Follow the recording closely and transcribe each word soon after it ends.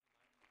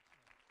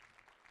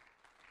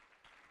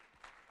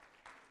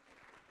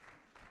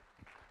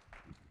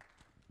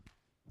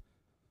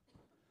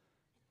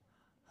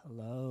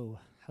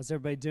How's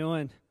everybody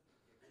doing?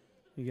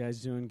 You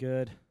guys doing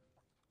good?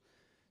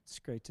 It's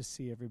great to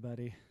see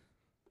everybody.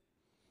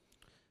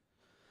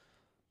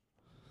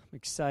 I'm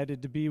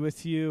excited to be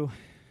with you.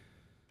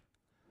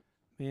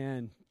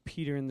 Man,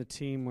 Peter and the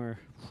team were,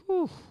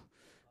 it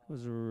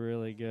was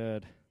really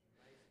good.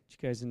 Did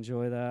you guys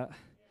enjoy that?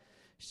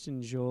 Just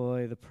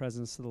enjoy the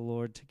presence of the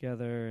Lord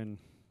together, and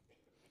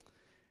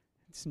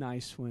it's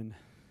nice when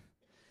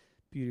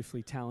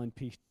beautifully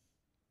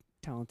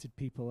talented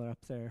people are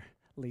up there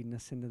leading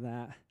us into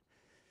that.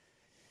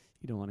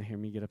 You don't want to hear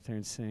me get up there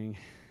and sing.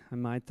 I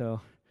might, though.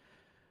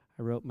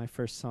 I wrote my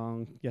first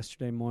song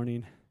yesterday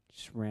morning,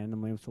 just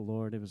randomly with the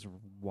Lord. It was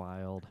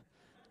wild.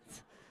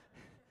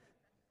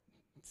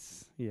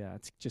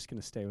 It's just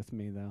going to stay with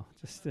me, though.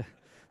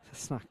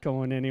 It's not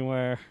going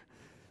anywhere.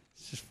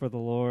 It's just for the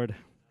Lord.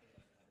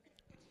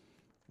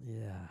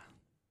 Yeah.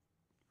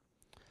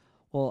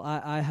 Well,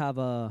 I have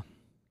a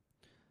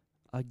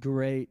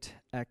great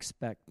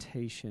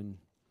expectation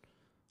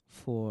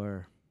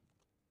for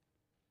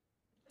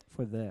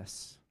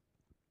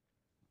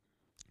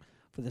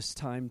this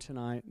time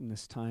tonight and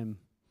this time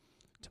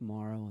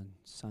tomorrow and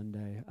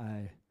Sunday.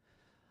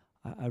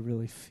 I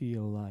really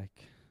feel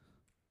like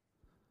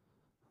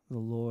the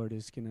Lord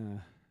is going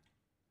to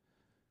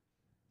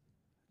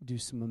do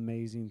some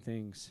amazing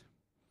things.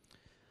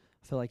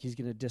 I feel like He's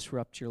going to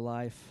disrupt your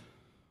life.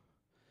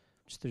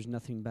 Just there's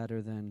nothing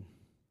better than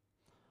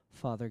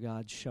Father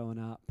God showing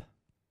up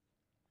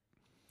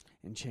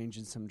and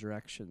changing some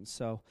directions.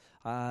 So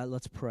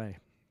let's pray.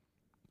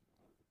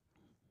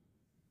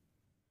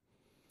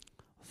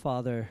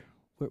 Father,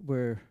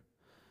 we're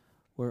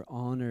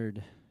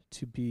honored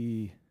to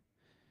be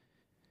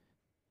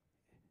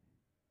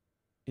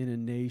in a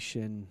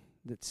nation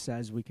that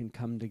says we can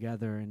come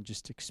together and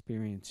just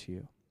experience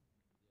You.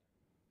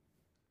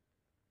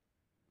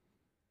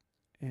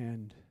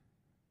 And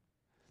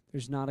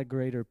there's not a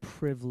greater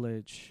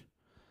privilege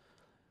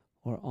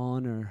or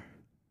honor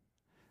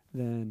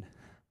than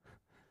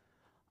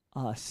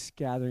us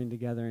gathering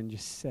together and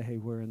just say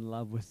we're in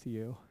love with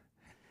You.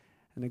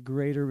 And a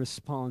greater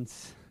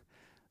response,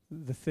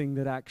 the thing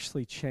that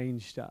actually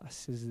changed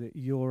us, is that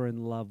You're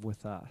in love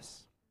with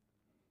us.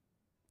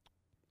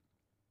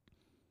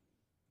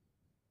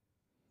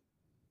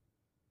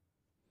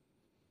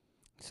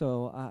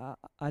 So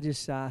I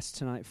just ask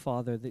tonight,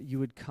 Father, that You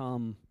would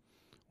come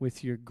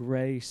with Your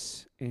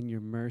grace and Your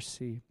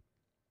mercy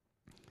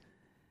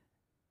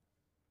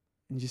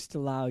and just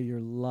allow Your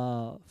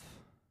love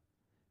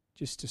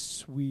just to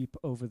sweep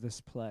over this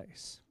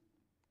place.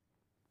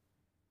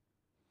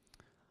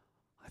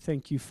 I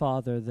thank You,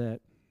 Father,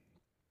 that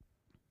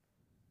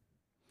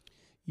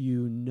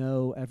You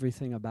know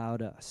everything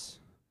about us.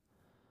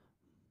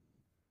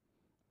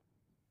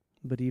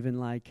 But even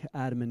like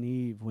Adam and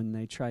Eve, when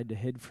they tried to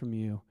hide from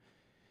You,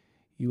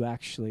 You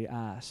actually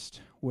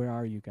asked, "Where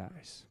are you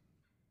guys?"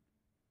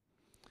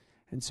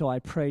 And so I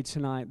pray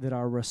tonight that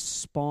our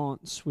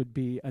response would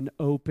be an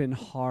open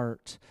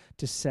heart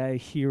to say,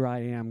 "Here I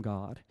am,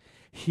 God.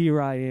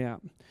 Here I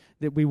am."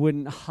 That we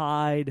wouldn't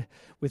hide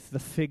with the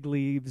fig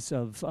leaves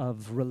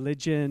of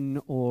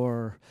religion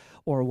or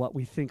what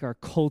we think our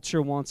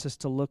culture wants us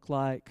to look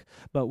like,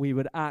 but we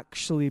would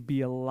actually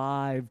be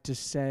alive to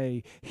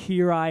say,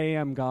 "Here I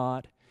am,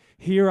 God.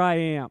 Here I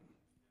am."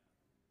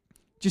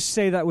 Just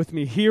say that with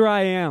me. Here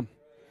I am.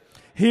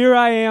 Here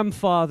I am,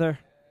 Father.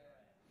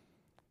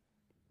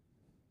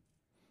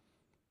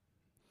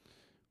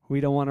 We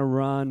don't want to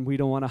run. We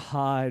don't want to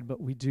hide,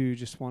 but we do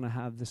just want to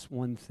have this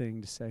one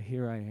thing to say,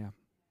 "Here I am.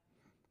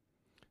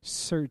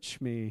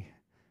 Search me.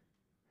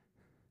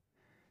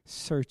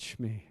 Search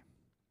me."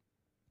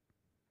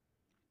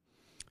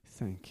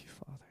 Thank You,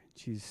 Father. In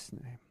Jesus'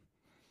 name.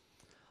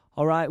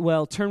 All right,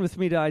 well, turn with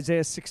me to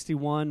Isaiah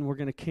 61. We're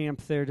going to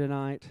camp there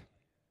tonight.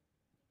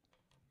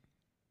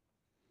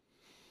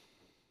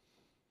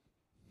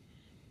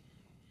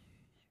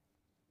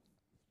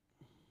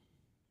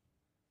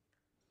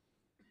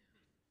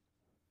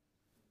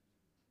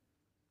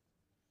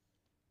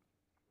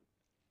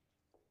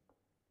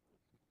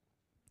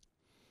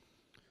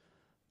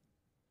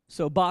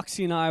 So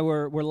Boxy and I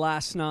were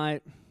last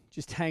night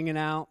just hanging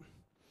out,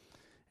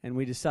 and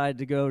we decided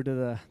to go to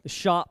the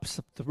shops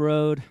up the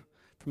road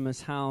from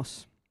his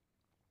house.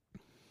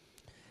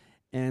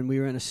 And we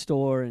were in a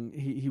store, and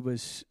he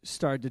was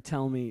started to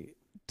tell me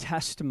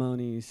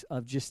testimonies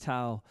of just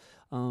how,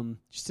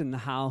 just in the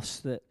house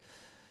that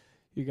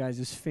you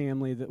guys'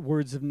 family, that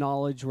words of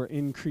knowledge were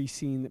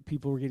increasing, that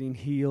people were getting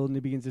healed. And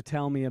he begins to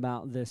tell me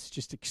about this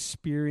just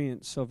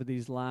experience over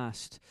these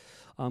last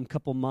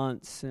couple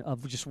months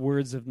of just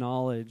words of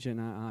knowledge.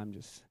 And I'm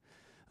just,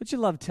 don't you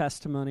love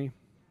testimony?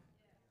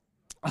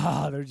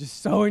 They're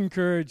just so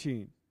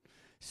encouraging.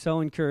 So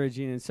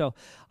encouraging. And so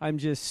I'm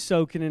just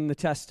soaking in the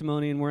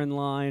testimony, and we're in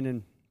line,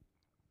 and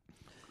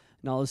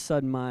all of a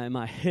sudden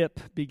my hip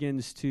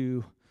begins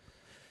to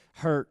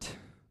hurt.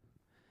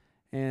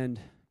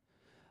 And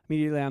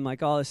immediately I'm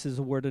like, this is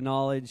a word of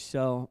knowledge.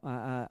 So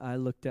I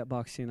looked at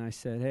Boxy and I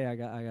said, "Hey, I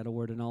got a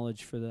word of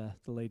knowledge for the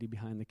lady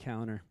behind the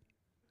counter."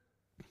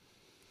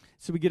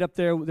 So we get up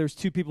there, there's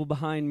two people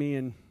behind me,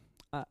 and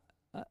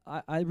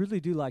I really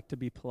do like to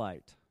be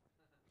polite.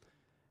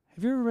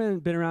 Have you ever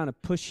been around a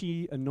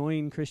pushy,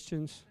 annoying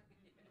Christians?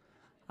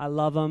 I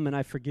love them, and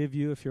I forgive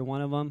you if you're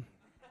one of them.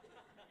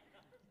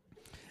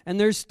 And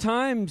there's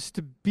times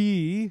to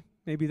be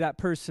maybe that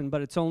person,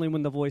 but it's only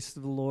when the voice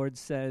of the Lord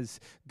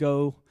says,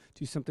 go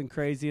do something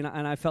crazy. And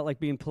I felt like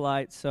being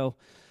polite, so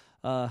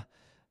we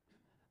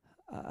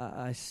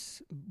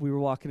were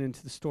walking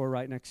into the store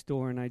right next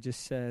door, and I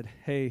just said,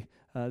 hey,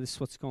 this is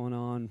what's going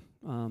on.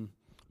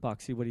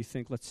 Boxy, what do you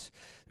think?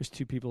 There's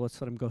two people,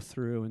 let's let them go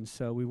through. And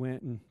so we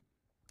went and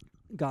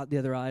got the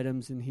other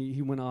items, and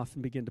he went off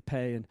and began to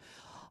pay. And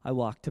I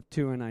walked up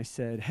to her, and I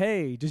said,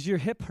 hey, does your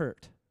hip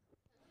hurt?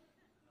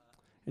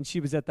 And she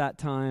was at that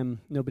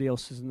time, nobody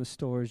else was in the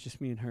store, it was just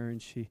me and her,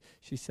 and she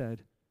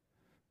said,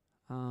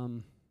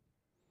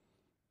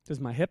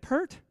 does my hip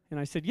hurt? And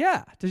I said,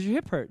 yeah, does your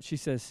hip hurt? She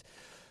says,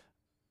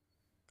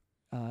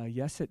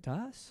 yes, it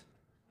does.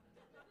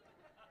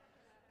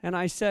 And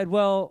I said,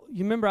 well,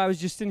 you remember I was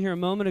just in here a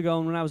moment ago,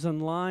 and when I was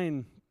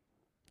online,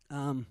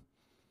 the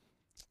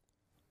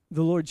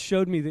Lord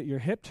showed me that your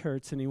hip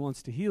hurts, and he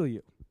wants to heal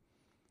you.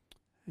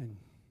 And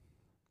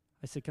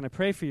I said, can I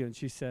pray for you? And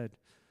she said,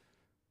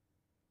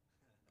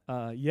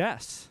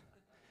 yes.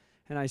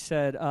 And I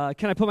said,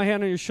 can I put my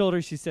hand on your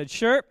shoulder? She said,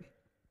 sure.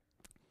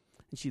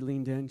 And she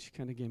leaned in. She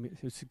kind of gave me,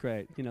 it was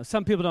great. You know,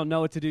 some people don't know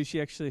what to do.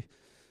 She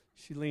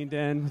leaned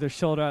in with her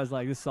shoulder. I was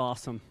like, this is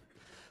awesome.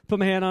 Put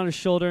my hand on her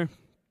shoulder.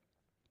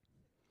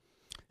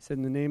 Said,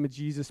 in the name of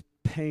Jesus,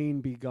 pain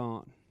be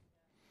gone.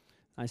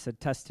 I said,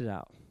 test it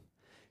out.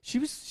 She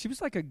was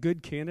like a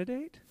good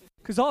candidate.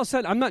 Because all of a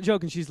sudden, I'm not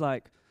joking, she's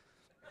like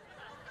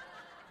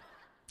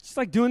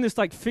doing this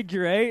like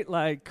figure eight,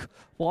 like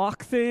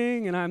walk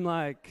thing. And I'm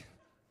like,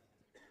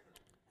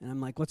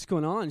 what's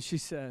going on? She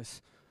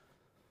says,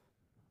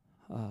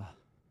 oh,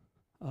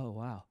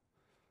 wow.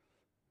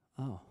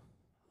 Oh,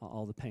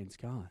 all the pain's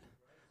gone.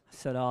 I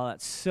said, oh,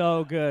 that's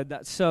so good.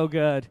 That's so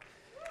good.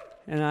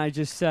 And I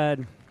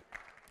said,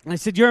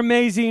 you're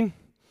amazing.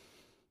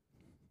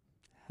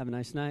 Have a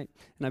nice night.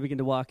 And I began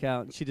to walk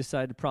out, and she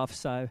decided to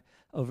prophesy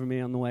over me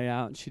on the way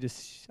out. And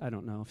I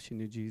don't know if she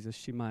knew Jesus.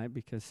 She might,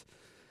 because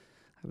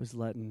I was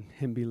letting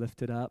him be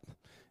lifted up.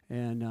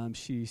 And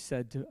she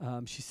said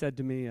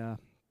to me,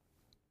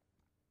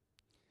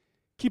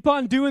 keep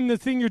on doing the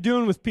thing you're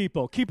doing with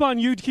people. Keep on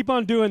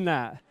doing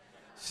that.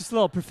 It's just a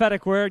little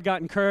prophetic word.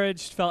 Got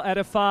encouraged, felt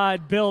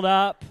edified, built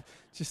up.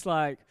 Just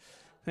like,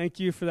 thank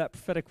you for that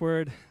prophetic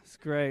word. It's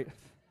great.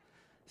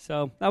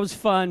 So that was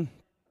fun.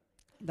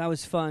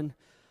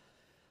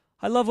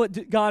 I love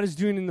what God is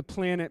doing in the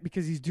planet,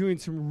 because he's doing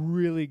some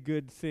really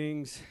good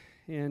things.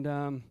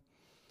 And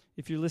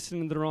if you're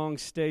listening to the wrong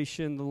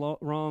station, the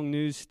wrong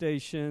news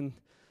station,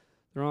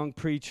 the wrong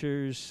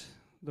preachers,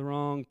 the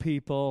wrong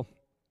people,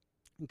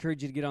 I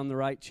encourage you to get on the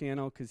right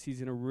channel, because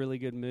he's in a really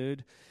good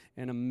mood,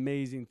 and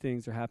amazing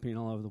things are happening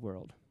all over the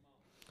world.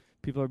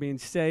 People are being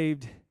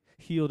saved,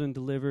 healed, and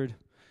delivered,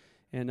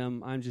 and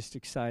I'm just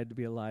excited to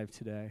be alive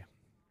today.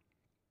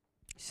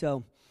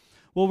 So,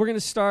 we're going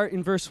to start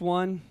in verse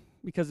 1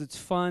 because it's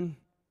fun.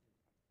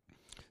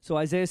 So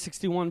Isaiah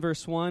 61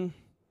 verse 1,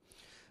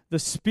 the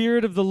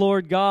Spirit of the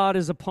Lord God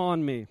is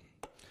upon me.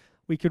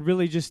 We could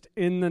really just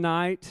end the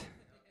night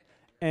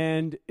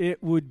and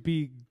it would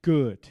be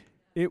good.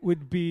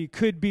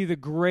 Could be the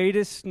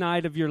greatest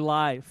night of your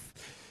life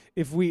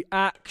if we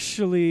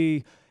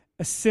actually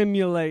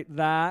assimilate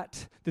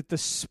that the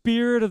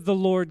Spirit of the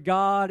Lord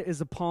God is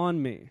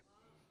upon me.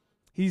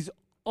 He's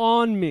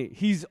on me.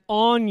 He's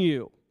on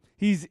you.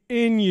 He's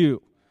in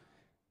you.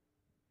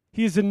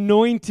 He has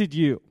anointed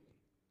you.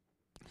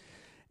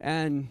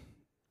 And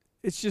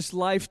it's just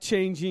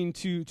life-changing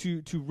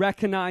to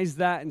recognize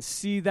that and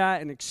see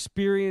that and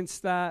experience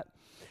that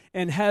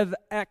and have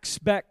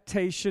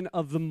expectation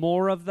of the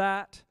more of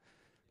that,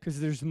 because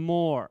there's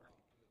more.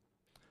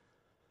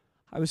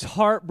 I was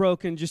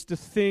heartbroken just to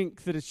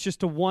think that it's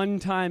just a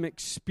one-time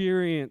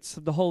experience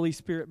of the Holy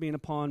Spirit being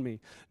upon me.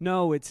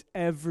 No, it's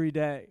every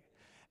day.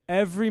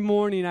 Every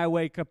morning I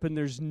wake up and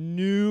there's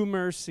new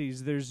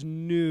mercies. There's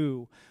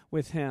new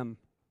with Him.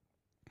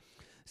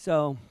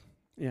 So,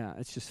 yeah,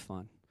 it's just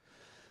fun.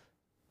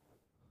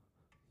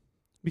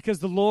 Because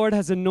the Lord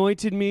has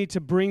anointed me to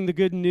bring the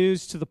good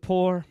news to the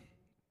poor.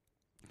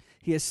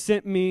 He has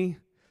sent me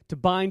to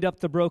bind up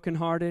the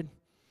brokenhearted.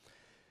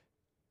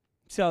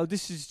 So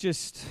this is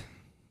just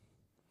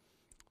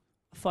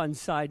a fun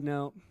side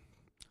note.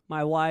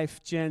 My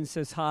wife, Jen,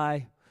 says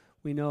hi.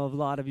 We know of a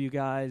lot of you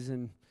guys,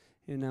 and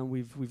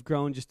we've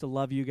grown just to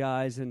love you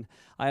guys. And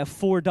I have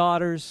 4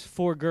 daughters,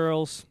 4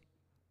 girls,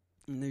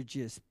 and they're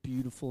just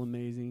beautiful,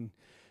 amazing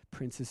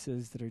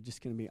princesses that are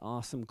just going to be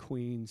awesome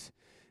queens.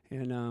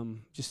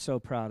 And just so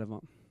proud of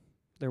them.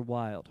 They're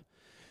wild.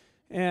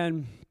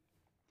 And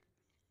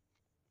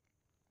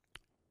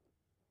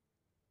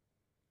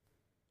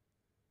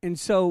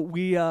so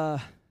we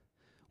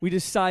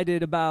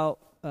decided about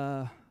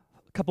a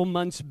couple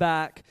months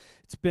back.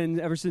 It's been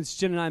ever since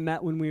Jen and I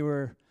met when we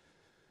were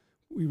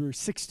We were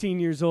 16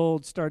 years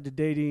old, started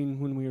dating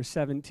when we were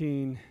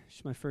 17.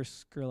 She's my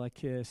first girl I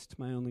kissed,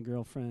 my only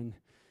girlfriend.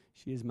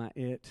 She is my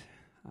it.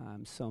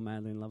 I'm so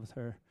madly in love with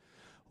her.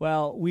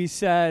 Well,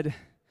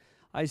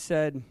 I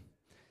said,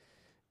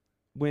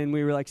 when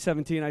we were like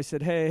 17, I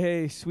said,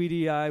 hey,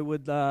 sweetie, I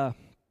would, how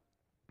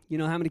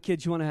many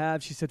kids you want to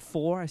have? She said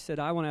 4. I said,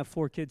 I want to have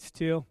 4 kids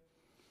too.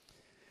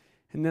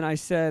 And then I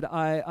said,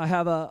 I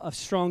have a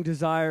strong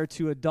desire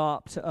to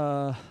adopt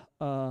a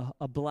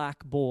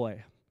black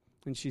boy.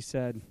 And she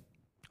said,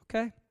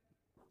 okay.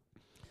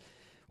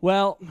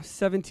 Well,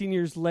 17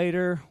 years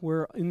later,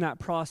 we're in that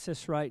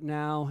process right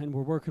now, and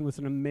we're working with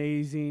an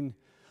amazing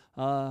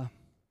nonprofit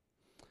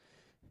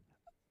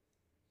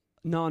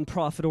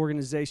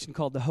organization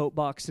called the Hope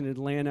Box in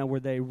Atlanta,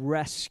 where they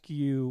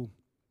rescue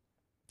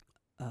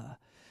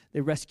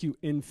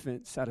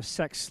infants out of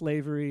sex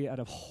slavery, out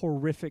of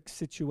horrific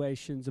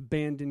situations,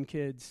 abandoned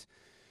kids.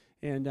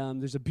 And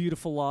there's a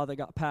beautiful law that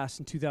got passed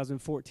in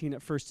 2014.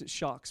 At first it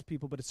shocks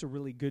people, but it's a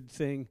really good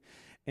thing.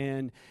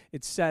 And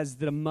it says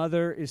that a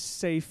mother is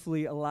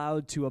safely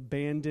allowed to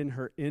abandon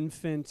her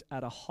infant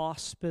at a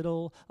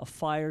hospital, a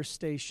fire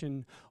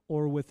station,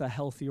 or with a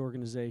healthy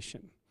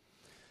organization.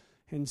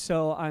 And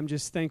so I'm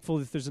just thankful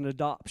that there's an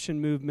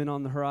adoption movement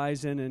on the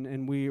horizon,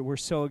 and we're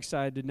so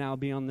excited to now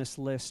be on this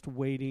list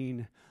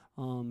waiting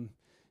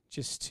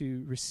just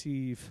to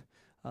receive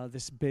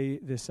this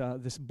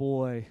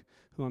boy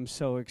who I'm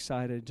so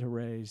excited to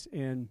raise.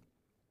 And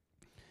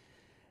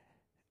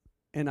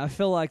I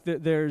feel like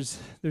that there's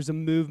a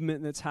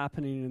movement that's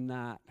happening in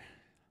that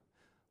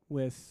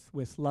with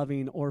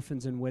loving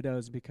orphans and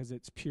widows because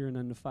it's pure and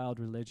undefiled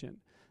religion.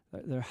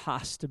 There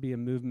has to be a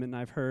movement. And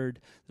I've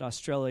heard that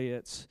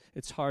Australia,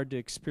 it's hard to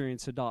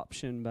experience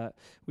adoption, but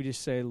we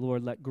just say,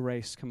 Lord, let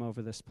grace come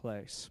over this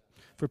place.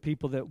 For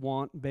people that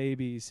want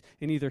babies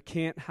and either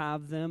can't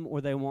have them or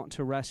they want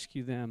to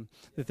rescue them,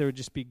 that there would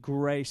just be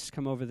grace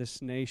come over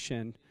this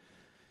nation.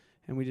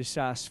 And we just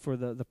ask for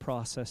the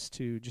process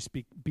to just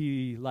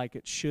be like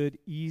it should,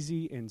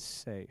 easy and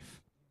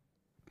safe.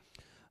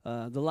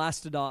 The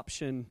last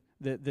adoption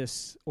that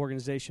this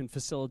organization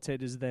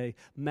facilitated is they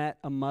met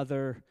a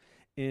mother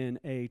in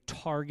a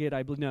Target,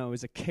 it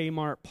was a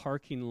Kmart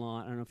parking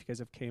lot. I don't know if you guys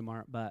have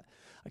Kmart, but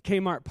a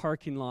Kmart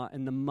parking lot,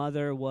 and the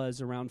mother was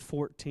around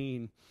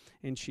 14,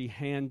 and she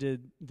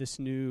handed this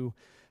new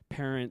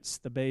parents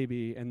the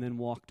baby and then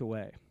walked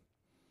away.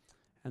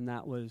 And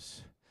that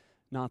was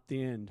not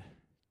the end.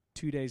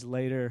 2 days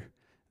later,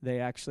 they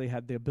actually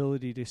had the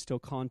ability to still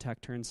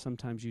contact her, and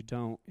sometimes you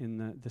don't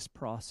in this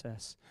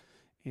process.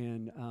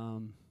 And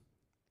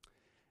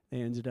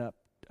they ended up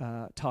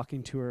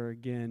talking to her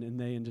again, and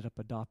they ended up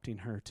adopting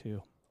her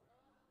too.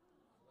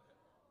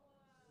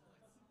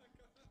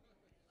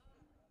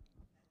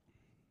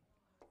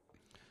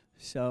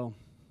 So,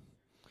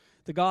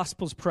 the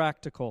gospel's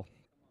practical.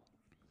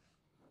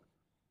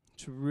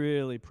 It's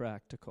really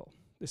practical.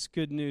 This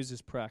good news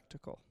is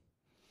practical.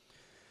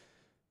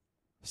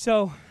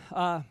 So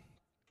I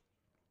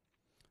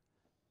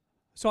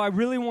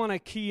really want to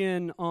key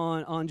in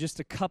on just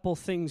a couple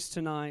things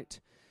tonight,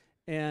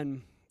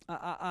 and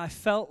I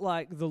felt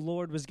like the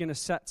Lord was going to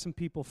set some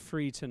people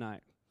free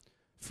tonight.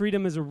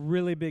 Freedom is a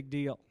really big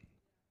deal.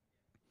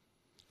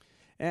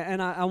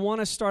 And I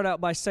want to start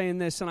out by saying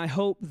this, and I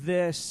hope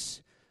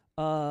this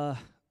little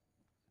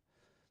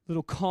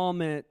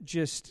comment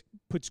just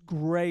puts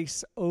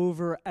grace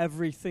over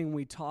everything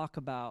we talk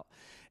about.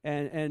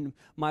 And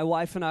my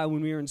wife and I,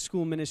 when we were in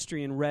school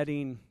ministry in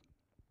Reading,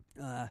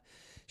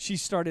 she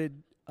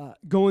started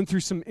going through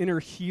some inner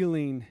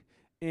healing,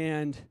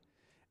 and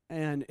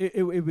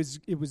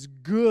it was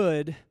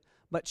good,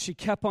 but she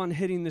kept on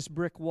hitting this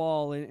brick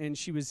wall, and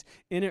she was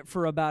in it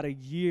for about a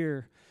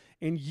year.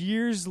 And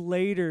years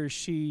later,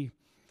 she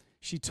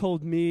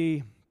told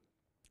me,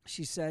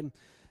 she said,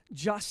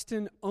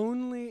 Justin,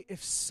 only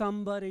if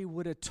somebody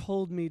would have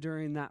told me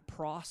during that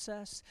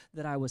process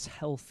that I was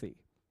healthy.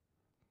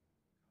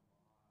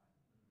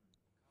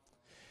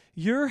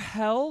 Your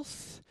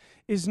health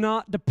is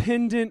not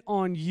dependent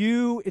on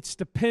you. It's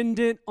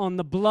dependent on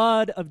the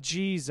blood of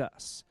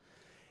Jesus.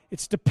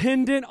 It's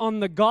dependent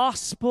on the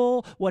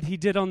gospel, what he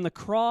did on the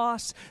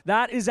cross.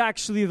 That is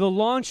actually the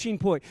launching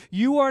point.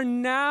 You are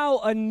now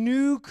a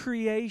new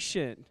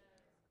creation.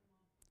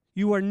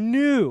 You are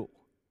new.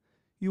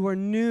 You are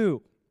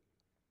new.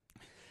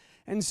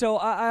 And so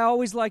I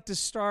always like to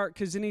start,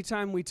 because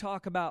anytime we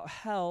talk about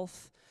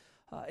health,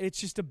 it's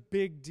just a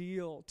big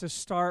deal to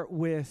start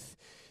with.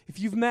 If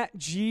you've met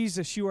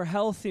Jesus, you are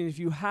healthy. And if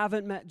you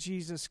haven't met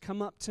Jesus,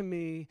 come up to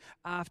me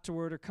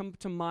afterward, or come up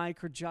to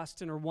Mike or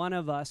Justin or one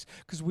of us,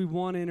 because we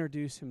want to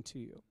introduce him to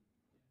you.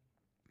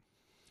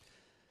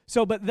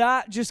 So, but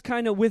that just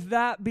kind of, with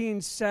that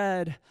being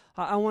said,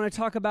 I want to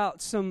talk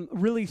about some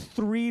really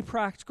 3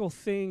 practical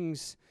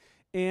things,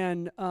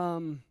 and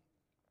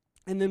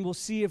then we'll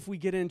see if we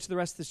get into the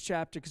rest of this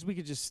chapter, because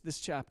this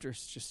chapter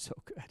is just so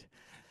good.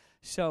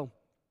 So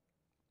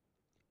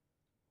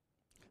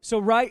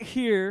right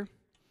here,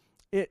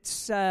 it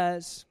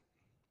says,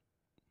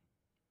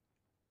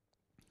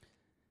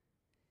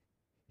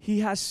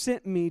 He has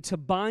sent me to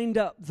bind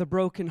up the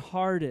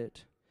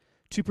brokenhearted,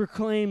 to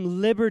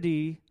proclaim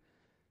liberty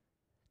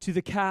to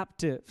the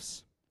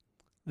captives,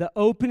 the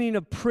opening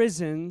of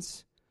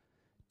prisons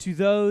to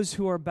those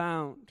who are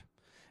bound.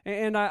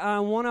 And I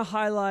want to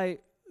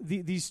highlight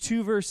these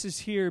two verses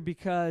here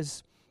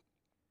because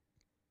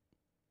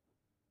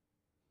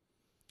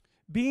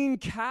being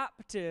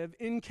captive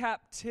in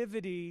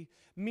captivity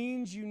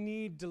means you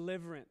need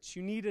deliverance.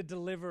 You need a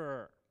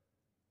deliverer.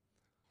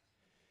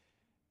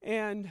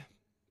 And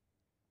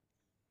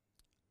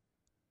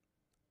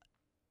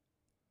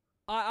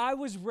I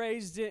was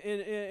raised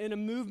in a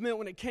movement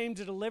when it came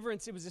to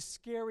deliverance. It was a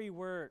scary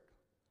word.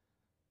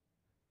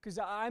 Because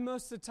I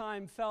most of the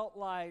time felt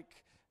like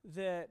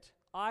that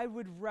I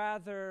would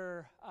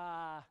rather...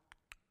 I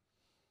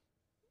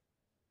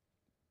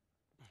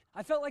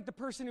felt like the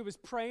person who was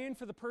praying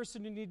for the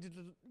person who needed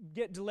to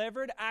get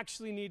delivered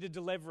actually needed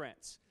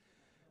deliverance.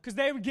 Because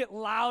they would get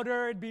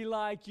louder. It'd be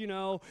like,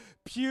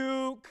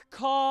 puke,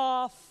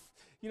 cough.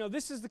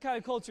 This is the kind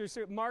of culture.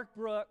 So Mark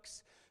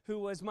Brooks, who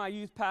was my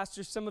youth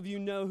pastor, some of you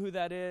know who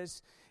that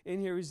is.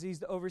 In here, he's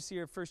the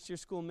overseer of first-year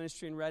school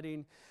ministry in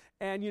Reading.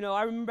 And,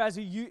 I remember as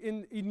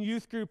in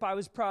youth group, I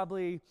was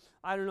probably,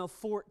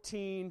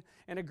 14,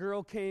 and a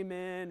girl came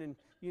in, and,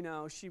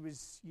 she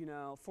was,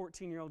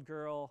 14-year-old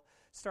girl,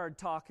 started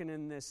talking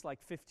in this,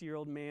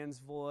 50-year-old man's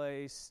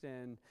voice,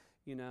 and,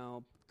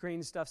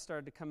 green stuff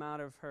started to come out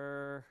of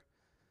her.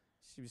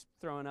 She was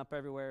throwing up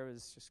everywhere. It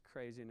was just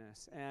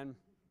craziness. And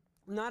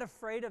I'm not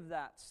afraid of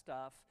that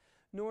stuff,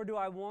 nor do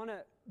I want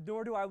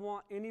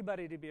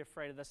anybody to be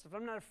afraid of this stuff.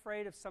 I'm not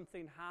afraid if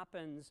something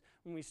happens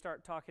when we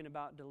start talking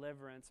about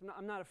deliverance.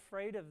 I'm not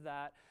afraid of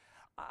that.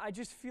 I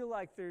just feel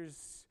like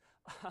there's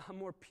a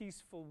more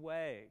peaceful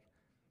way.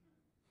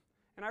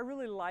 And I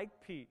really like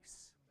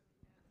peace.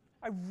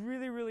 I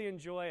really, really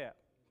enjoy it.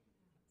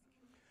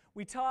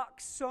 We talk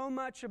so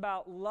much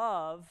about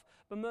love,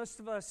 but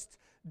most of us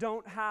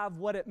don't have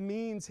what it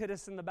means hit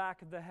us in the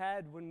back of the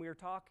head when we're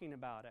talking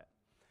about it.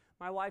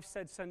 My wife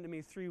said something to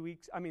me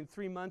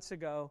 3 months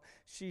ago.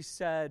 She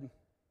said,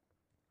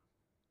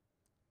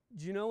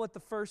 "Do you know what the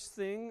first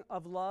thing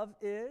of love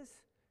is?"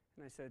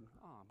 And I said,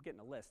 "Oh, I'm getting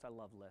a list. I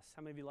love lists.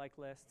 How many of you like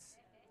lists?"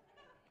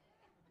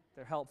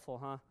 They're helpful,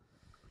 huh?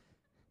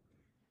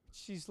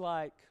 She's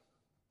like,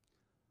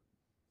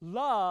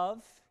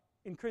 love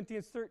in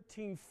Corinthians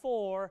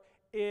 13:4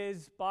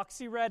 is,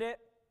 Boxy read it,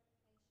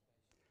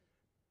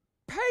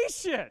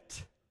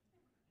 patient.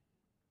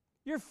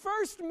 Your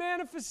first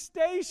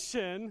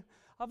manifestation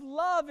of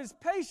love is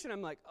patient.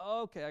 I'm like,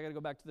 okay, I got to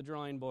go back to the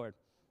drawing board.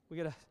 We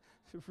got to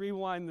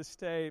rewind this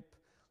tape.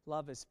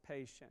 Love is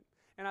patient.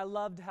 And I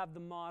love to have the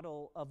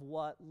model of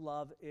what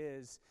love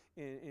is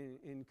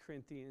in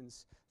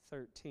Corinthians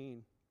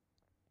 13.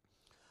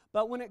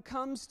 But when it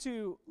comes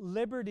to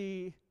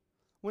liberty,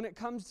 when it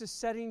comes to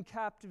setting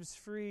captives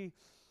free,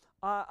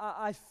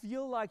 I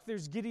feel like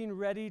there's getting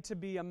ready to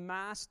be a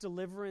mass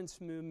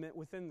deliverance movement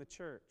within the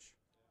church.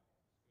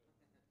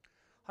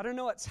 I don't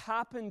know what's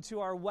happened to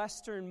our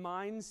Western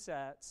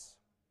mindsets,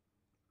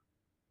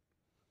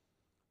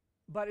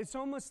 but it's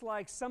almost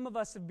like some of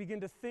us have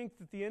begun to think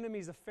that the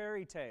enemy's a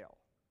fairy tale,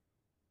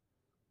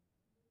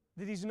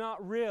 that he's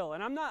not real.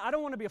 And I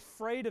don't want to be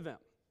afraid of him.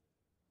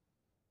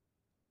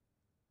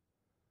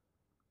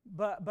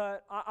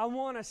 But I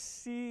want to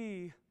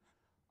see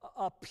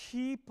a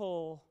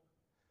people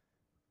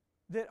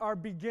that are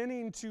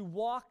beginning to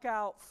walk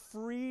out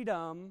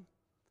freedom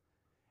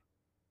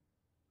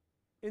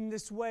in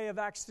this way of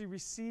actually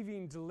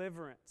receiving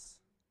deliverance.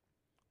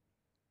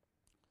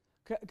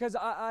 Because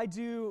I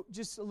do,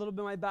 just a little bit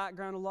of my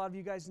background, a lot of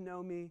you guys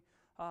know me.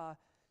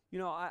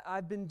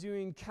 I've been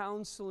doing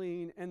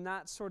counseling and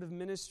that sort of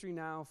ministry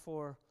now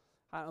for,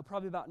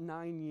 probably about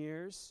 9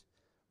 years.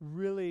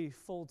 Really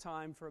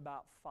full-time for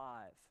about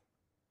 5.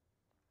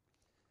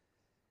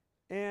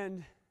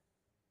 And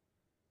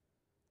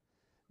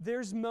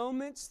there's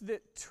moments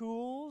that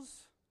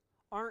tools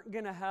aren't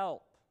going to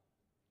help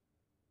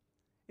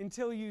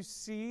until you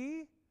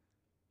see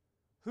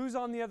who's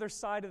on the other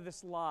side of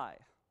this lie.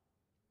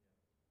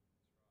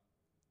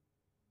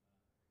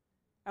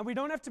 And we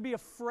don't have to be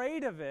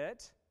afraid of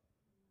it.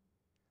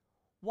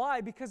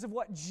 Why? Because of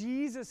what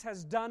Jesus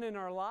has done in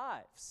our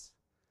lives.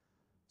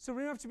 So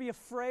we don't have to be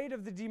afraid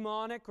of the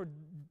demonic or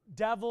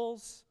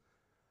devils.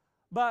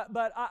 But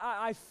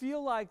I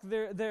feel like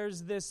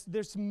there's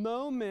this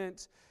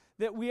moment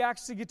that we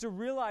actually get to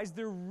realize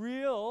they're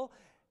real.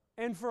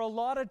 And for a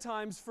lot of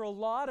times, for a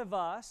lot of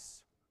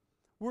us,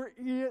 we're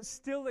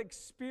still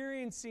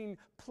experiencing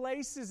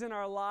places in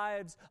our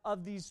lives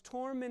of these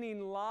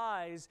tormenting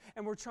lies,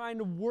 and we're trying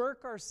to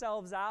work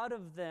ourselves out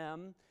of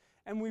them,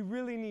 and we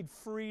really need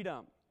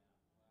freedom.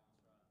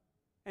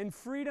 And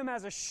freedom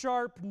has a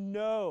sharp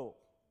no.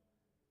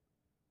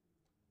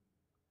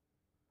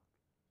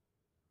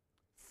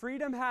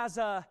 Freedom has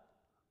a,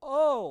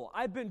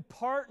 I've been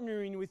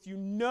partnering with you,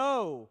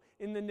 no,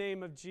 in the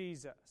name of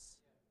Jesus.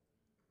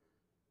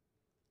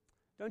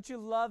 Don't you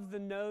love the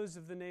no's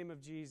of the name of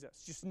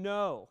Jesus? Just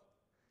no.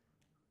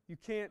 You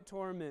can't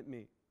torment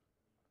me.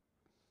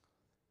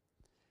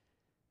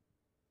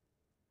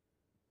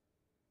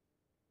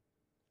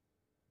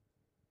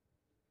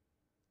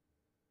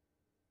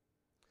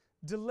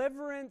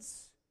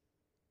 Deliverance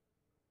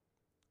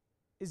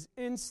is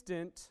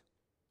instant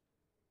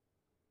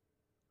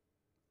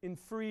in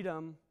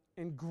freedom,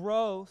 and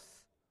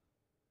growth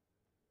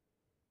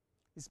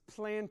is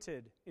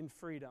planted in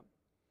freedom.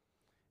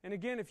 And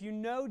again, if you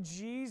know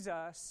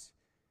Jesus,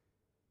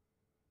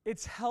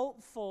 it's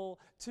helpful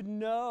to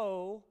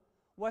know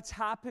what's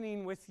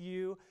happening with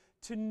you,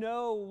 to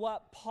know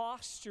what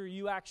posture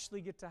you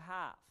actually get to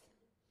have.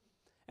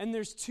 And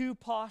there's two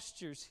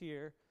postures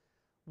here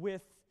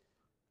with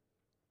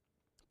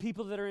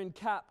people that are in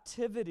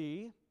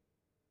captivity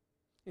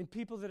and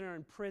people that are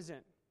in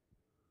prison.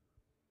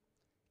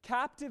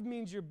 Captive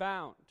means you're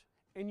bound,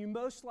 and you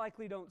most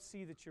likely don't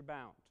see that you're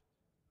bound.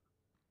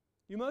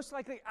 You most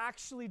likely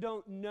actually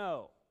don't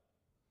know.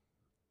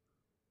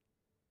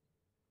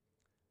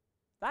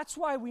 That's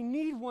why we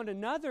need one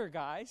another,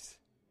 guys.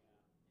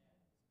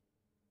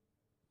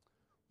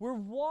 We're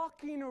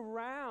walking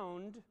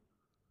around,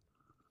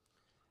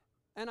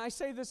 and I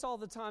say this all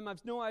the time, I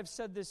know I've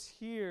said this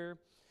here,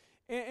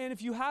 and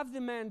if you have the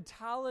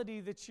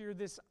mentality that you're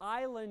this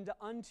island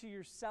unto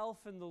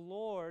yourself and the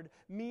Lord,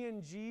 me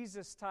and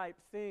Jesus type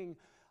thing,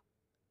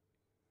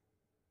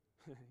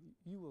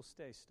 you will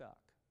stay stuck.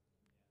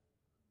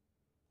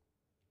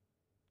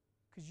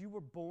 Because you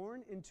were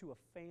born into a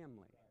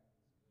family.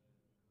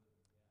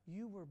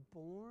 You were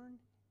born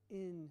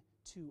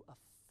into a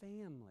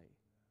family.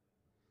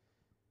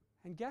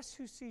 And guess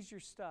who sees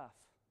your stuff?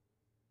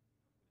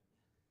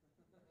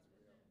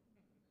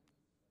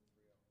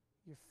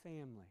 Your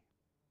family.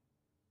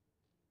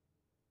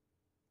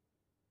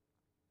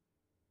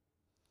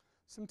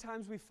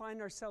 Sometimes we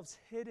find ourselves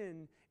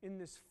hidden in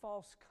this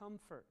false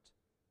comfort,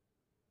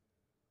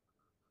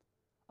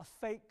 a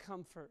fake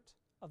comfort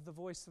of the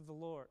voice of the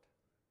Lord.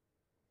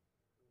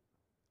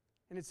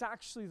 And it's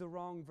actually the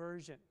wrong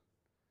version.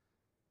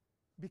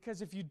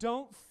 Because if you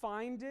don't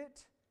find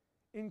it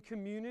in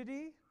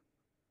community,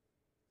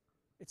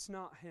 it's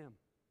not Him.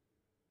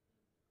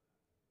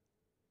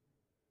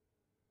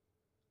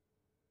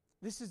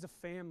 This is a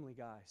family,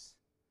 guys.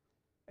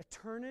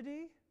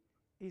 Eternity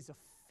is a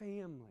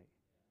family.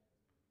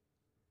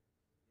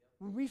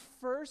 When we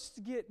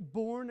first get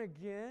born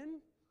again,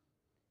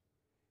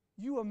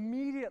 you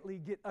immediately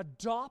get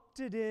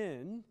adopted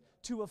in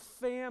to a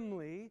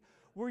family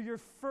where your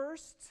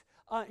first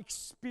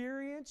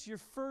experience, your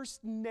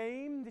first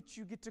name that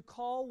you get to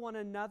call one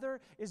another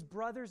is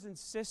brothers and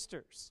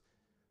sisters.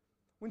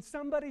 When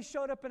somebody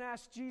showed up and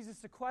asked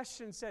Jesus a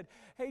question and said,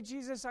 "Hey,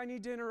 Jesus, I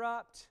need to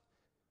interrupt.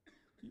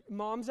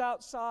 Mom's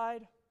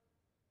outside.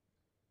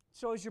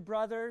 So is your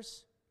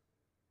brothers."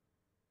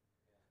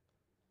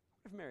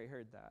 If Mary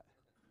heard that,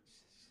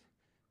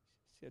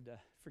 she had to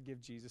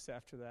forgive Jesus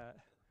after that.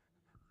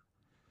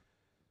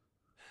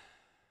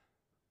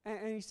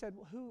 And he said,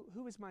 well,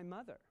 who is my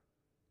mother?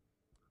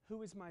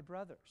 Who is my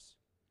brothers?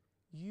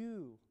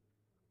 You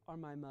are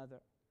my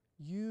mother.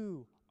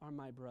 You are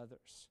my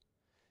brothers.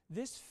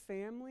 This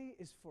family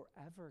is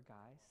forever,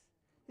 guys.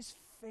 This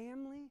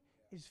family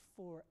is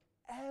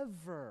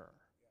forever.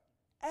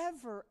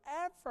 Ever,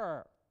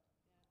 ever.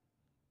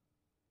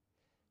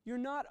 You're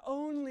not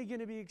only going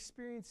to be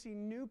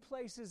experiencing new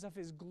places of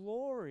His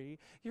glory,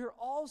 you're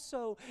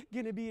also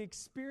going to be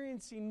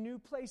experiencing new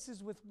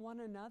places with one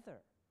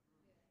another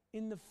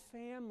in the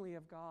family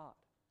of God.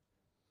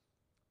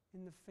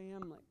 In the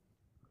family.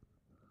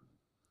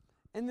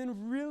 And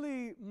then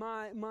really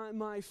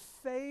my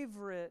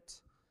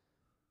favorite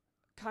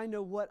kind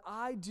of what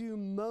I do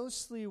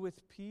mostly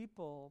with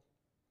people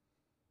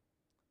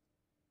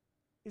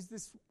is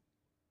this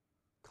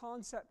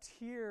concept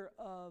here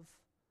of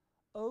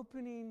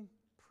opening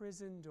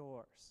prison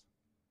doors.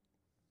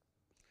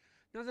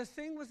 Now, the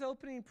thing with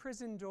opening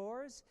prison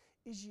doors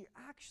is you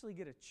actually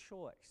get a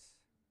choice.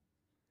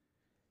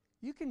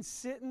 You can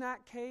sit in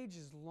that cage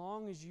as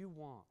long as you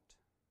want.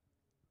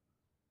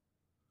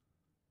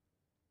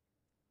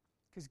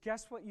 Because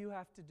guess what you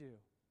have to do?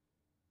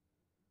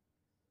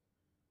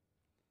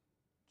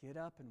 Get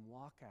up and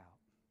walk out.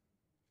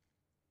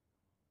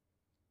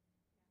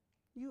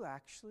 You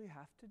actually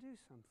have to do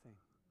something.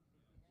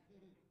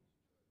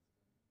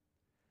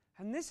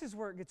 And this is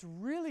where it gets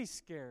really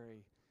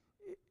scary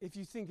if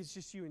you think it's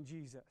just you and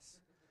Jesus.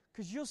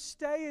 Because you'll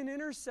stay in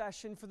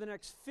intercession for the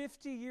next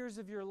 50 years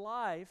of your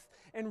life,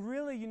 and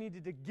really you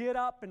needed to get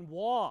up and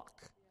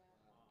walk.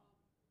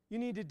 You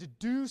needed to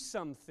do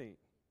something.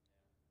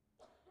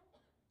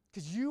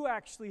 Because you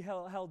actually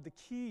held the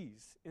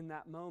keys in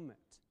that moment.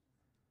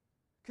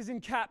 Because in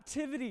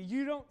captivity,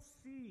 you don't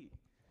see.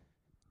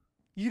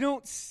 You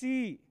don't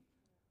see.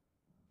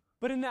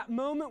 But in that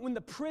moment when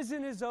the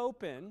prison is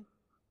open,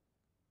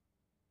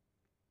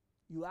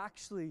 you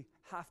actually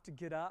have to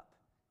get up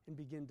and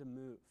begin to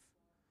move.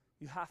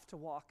 You have to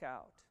walk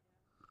out.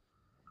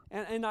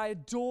 And I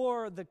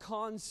adore the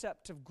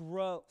concept of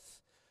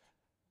growth.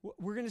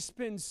 We're going to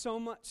spend so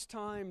much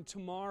time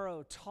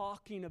tomorrow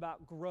talking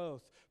about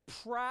growth.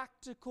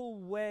 Practical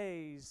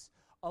ways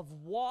of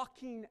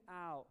walking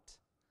out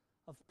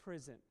of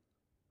prison.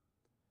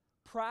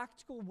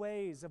 Practical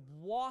ways of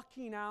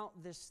walking out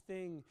this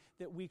thing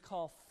that we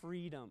call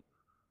freedom.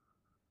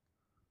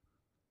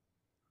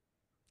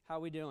 How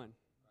we doing?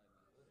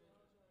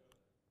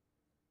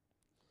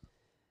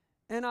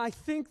 And I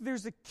think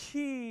there's a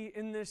key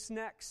in this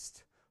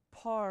next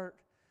part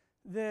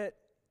that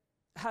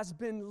has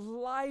been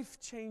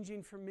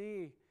life-changing for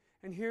me.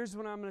 And here's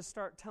when I'm going to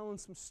start telling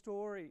some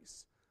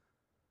stories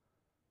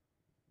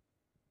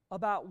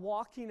about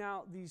walking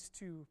out these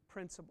two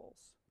principles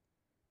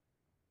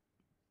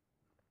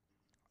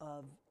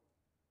of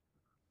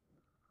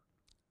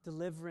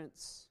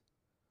deliverance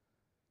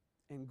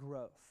and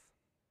growth.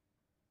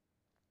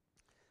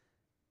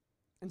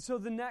 And so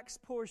the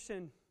next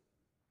portion,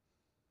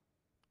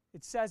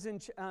 it says in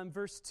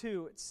verse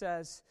 2, it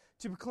says,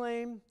 to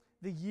proclaim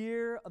the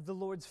year of the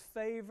Lord's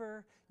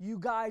favor. You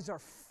guys are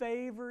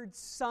favored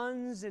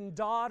sons and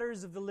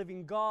daughters of the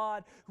living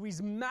God, who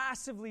He's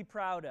massively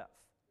proud of.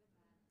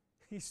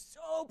 He's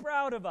so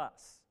proud of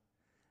us.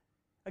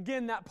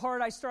 Again, that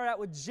part I start out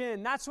with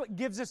Jen, that's what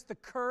gives us the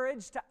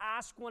courage to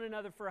ask one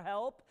another for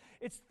help.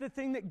 It's the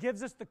thing that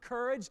gives us the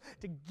courage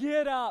to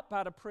get up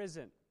out of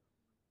prison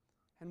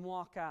and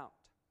walk out.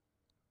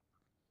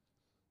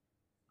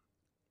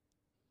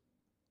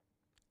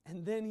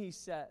 And then he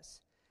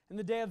says, in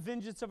the day of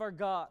vengeance of our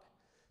God,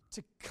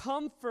 to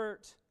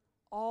comfort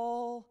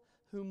all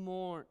who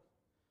mourn,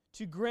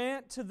 to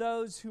grant to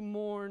those who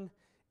mourn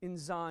in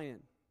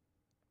Zion.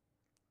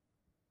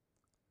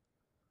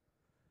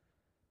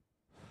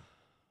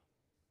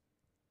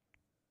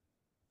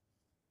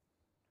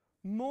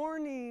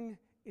 Mourning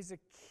is a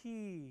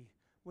key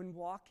when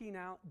walking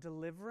out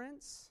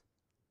deliverance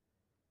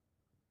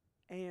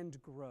and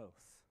growth.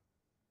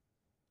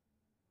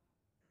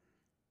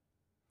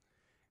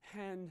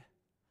 And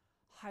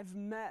I've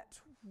met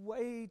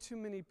way too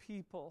many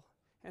people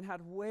and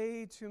had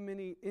way too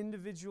many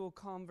individual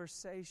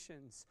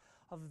conversations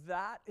of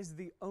that is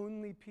the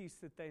only piece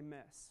that they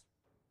miss.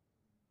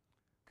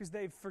 Because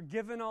they've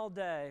forgiven all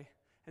day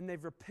and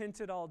they've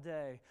repented all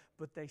day,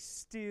 but they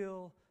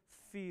still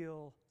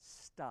feel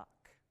stuck.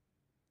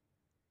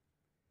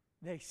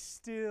 They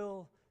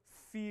still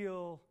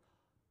feel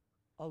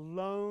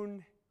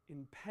alone,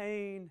 in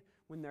pain,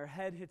 when their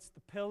head hits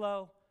the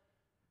pillow,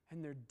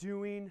 and they're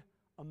doing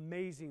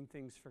amazing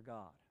things for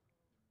God.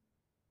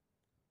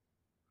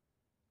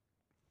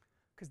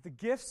 Because the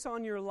gifts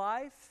on your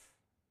life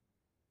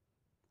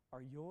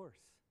are yours.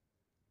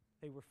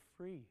 They were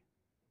free.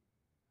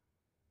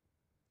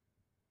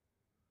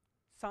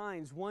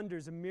 Signs,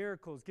 wonders, and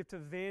miracles, gift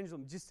of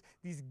evangelism, just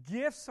these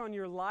gifts on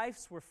your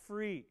lives were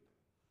free.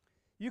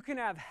 You can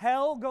have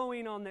hell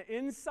going on the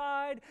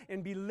inside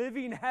and be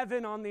living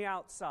heaven on the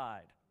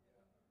outside.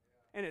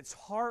 And it's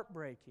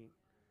heartbreaking.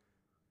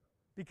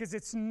 Because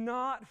it's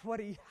not what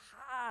He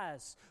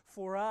has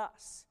for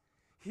us.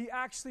 He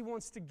actually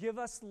wants to give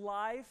us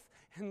life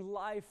and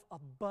life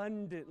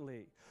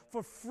abundantly.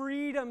 For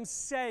freedom's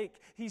sake,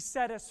 He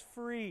set us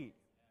free.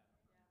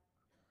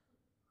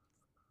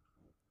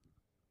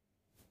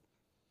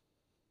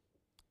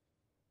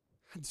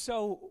 And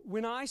so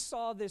when I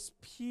saw this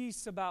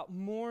piece about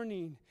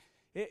mourning,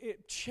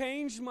 it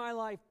changed my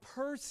life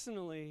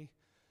personally.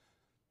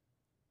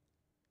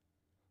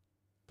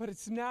 But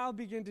it's now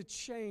begun to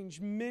change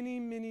many,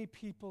 many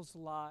people's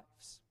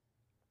lives.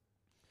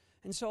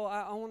 And so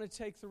I want to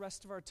take the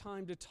rest of our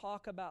time to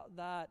talk about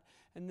that,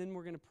 and then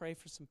we're going to pray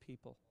for some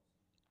people.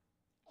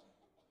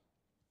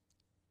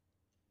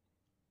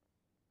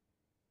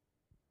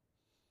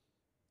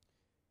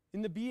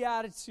 In the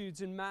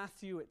Beatitudes in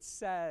Matthew, it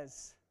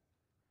says,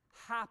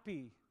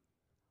 happy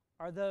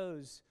are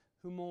those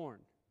who mourn.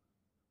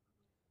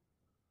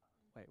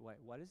 Wait,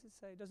 what does it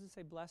say? Does it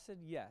say blessed?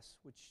 Yes,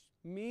 which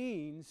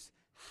means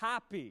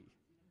happy.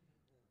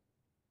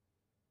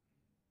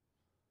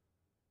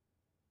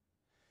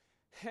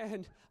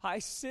 And I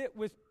sit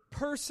with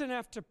person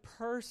after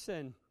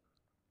person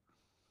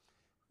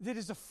that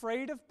is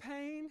afraid of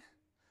pain,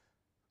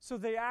 so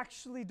they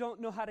actually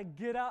don't know how to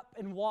get up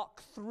and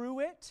walk through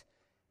it,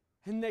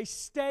 and they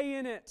stay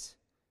in it,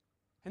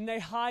 and they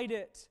hide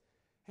it.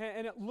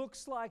 And it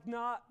looks like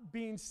not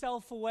being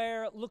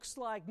self-aware. It looks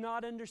like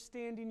not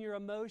understanding your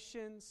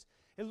emotions.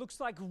 It looks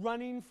like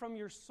running from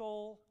your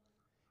soul.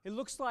 It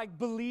looks like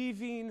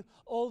believing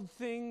old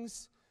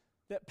things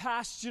that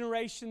past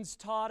generations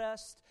taught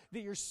us,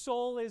 that your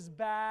soul is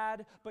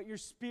bad, but your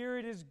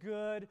spirit is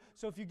good.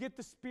 So if you get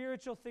the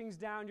spiritual things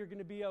down, you're going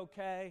to be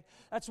okay.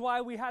 That's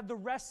why we had the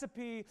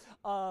recipe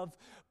of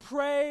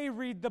pray,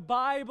 read the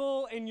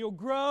Bible, and you'll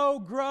grow,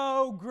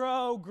 grow,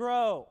 grow,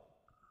 grow.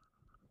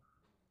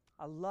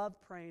 I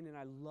love praying and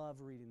I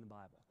love reading the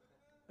Bible.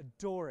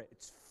 Adore it.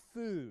 It's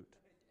food.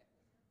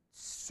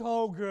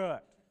 So good.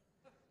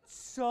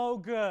 So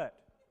good.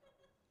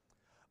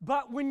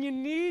 But when you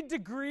need to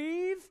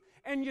grieve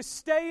and you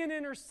stay in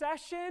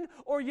intercession,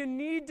 or you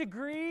need to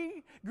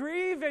grieve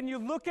and you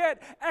look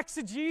at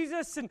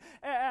exegesis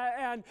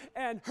and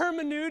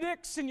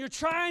hermeneutics and you're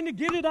trying to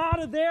get it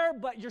out of there,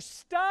 but you're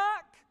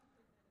stuck.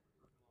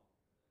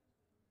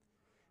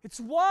 It's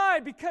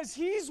why, because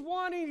He's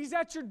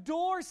at your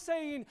door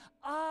saying,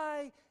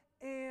 I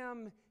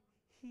am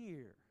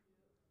here.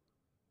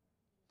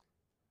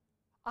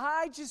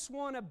 I just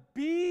want to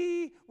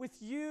be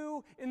with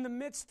you in the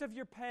midst of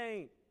your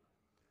pain.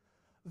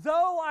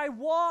 Though I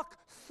walk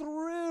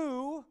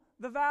through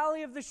the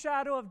valley of the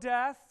shadow of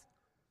death,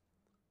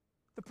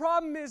 the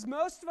problem is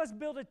most of us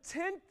build a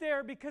tent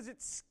there because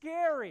it's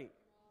scary.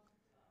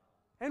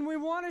 And we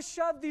want to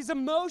shove these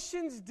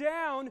emotions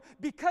down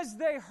because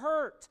they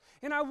hurt.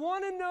 And I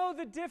want to know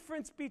the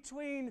difference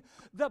between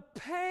the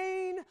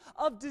pain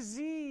of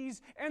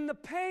disease and the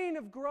pain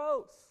of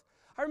growth.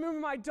 I remember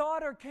my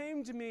daughter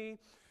came to me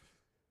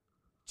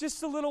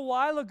just a little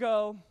while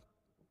ago,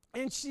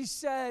 and she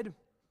said,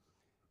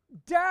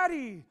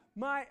 Daddy,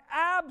 my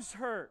abs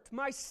hurt.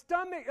 My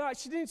stomach,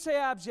 she didn't say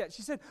abs yet.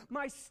 She said,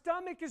 my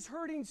stomach is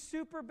hurting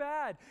super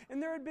bad.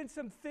 And there had been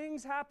some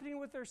things happening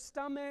with her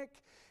stomach,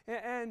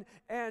 and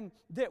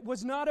that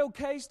was not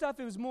okay stuff.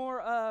 It was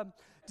more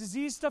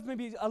disease stuff,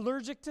 maybe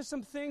allergic to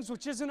some things,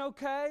 which isn't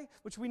okay,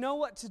 which we know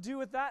what to do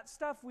with that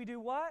stuff. We do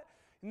what?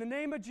 In the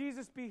name of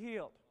Jesus, be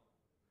healed.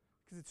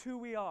 Because it's who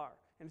we are.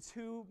 And it's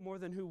who, more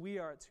than who we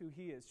are, it's who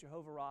He is,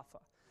 Jehovah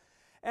Rapha.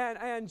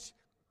 And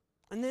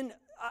then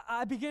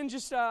I began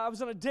I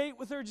was on a date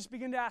with her, just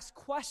began to ask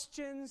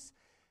questions.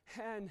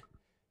 And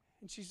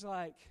she's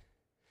like,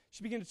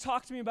 she began to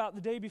talk to me about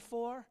the day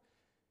before.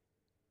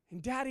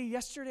 And Daddy,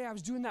 yesterday I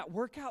was doing that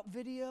workout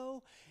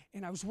video,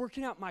 and I was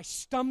working out my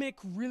stomach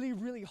really,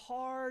 really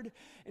hard,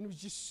 and it was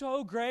just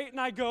so great.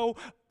 And I go,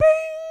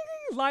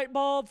 bing, light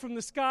bulb from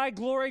the sky,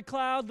 glory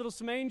cloud,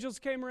 some angels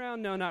came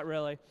around. No, not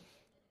really.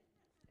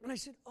 And I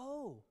said,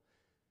 oh,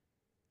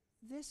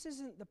 this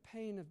isn't the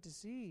pain of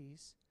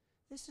disease.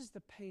 This is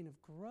the pain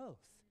of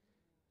growth.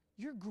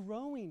 You're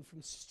growing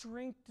from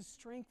strength to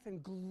strength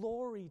and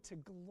glory to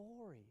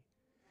glory.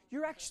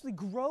 You're actually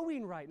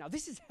growing right now.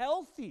 This is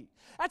healthy.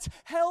 That's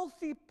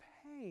healthy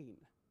pain.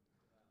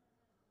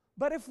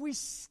 But if we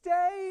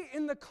stay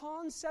in the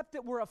concept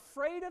that we're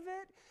afraid of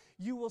it,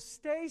 you will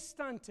stay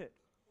stunted.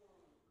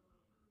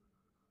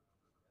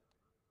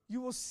 You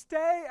will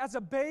stay as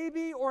a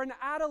baby or an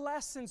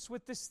adolescence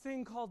with this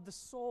thing called the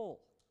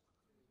soul.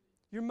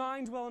 Your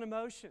mind, will, and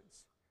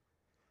emotions.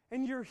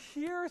 And you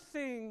hear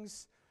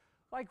things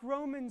like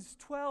Romans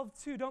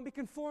 12:2. Don't be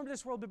conformed to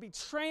this world, but be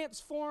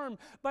transformed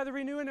by the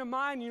renewing of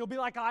mind. And you'll be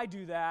like, I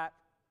do that.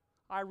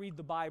 I read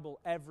the Bible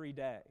every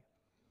day.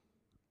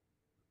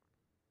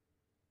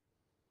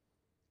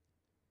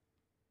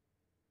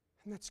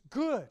 And that's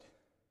good.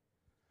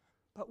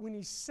 But when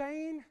He's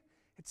saying,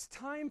 it's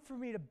time for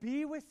me to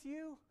be with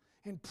you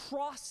and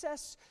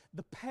process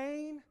the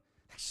pain,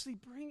 actually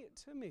bring it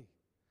to me,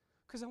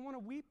 because I want to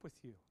weep with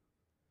you.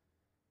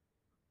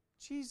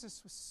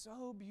 Jesus was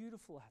so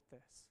beautiful at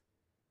this.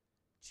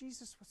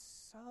 Jesus was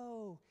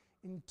so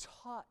in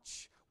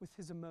touch with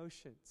His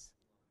emotions.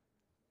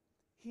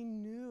 He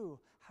knew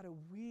how to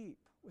weep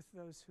with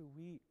those who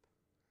weep.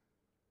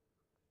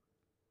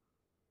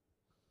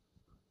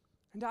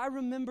 And I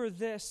remember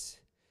this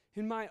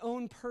in my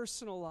own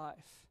personal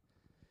life.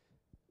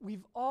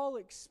 We've all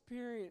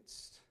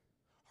experienced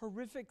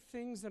horrific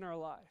things in our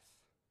life.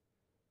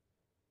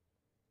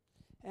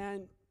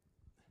 And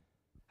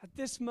at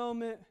this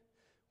moment,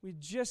 we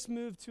just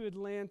moved to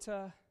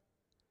Atlanta,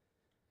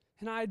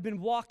 and I had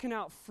been walking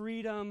out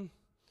freedom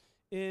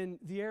in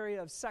the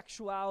area of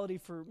sexuality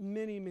for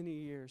many, many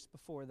years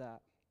before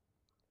that.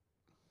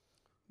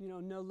 You know,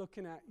 no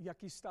looking at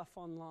yucky stuff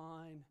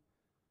online,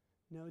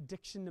 no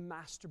addiction to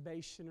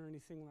masturbation or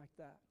anything like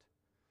that.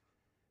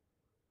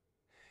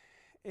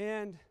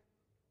 And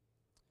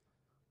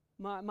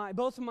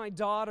both of my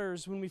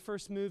daughters, when we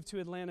first moved to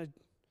Atlanta,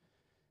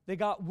 they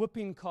got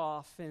whooping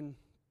cough, and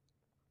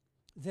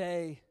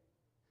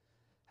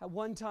at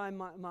one time,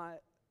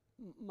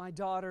 my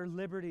daughter,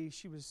 Liberty,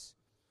 she was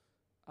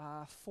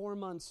 4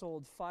 months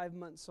old, 5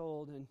 months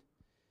old, and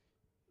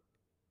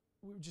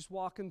we were just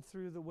walking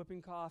through the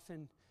whooping cough,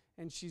 and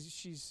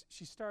she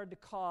started to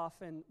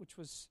cough, and which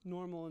was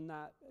normal in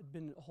that. It had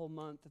been a whole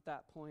month at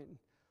that point. And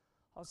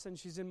all of a sudden,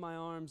 she's in my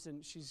arms,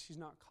 and she's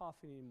not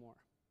coughing anymore.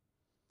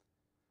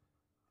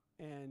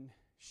 And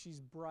she's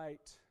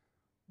bright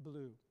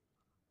blue.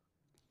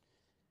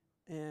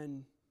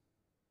 And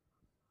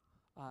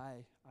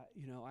I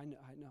know,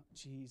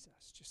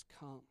 Jesus, just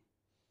come.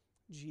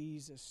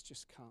 Jesus,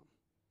 just come.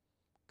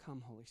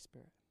 Come, Holy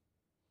Spirit.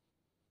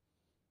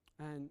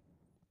 And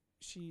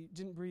she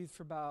didn't breathe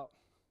for about,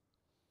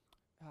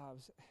 it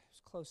was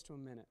close to a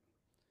minute.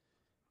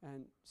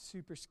 And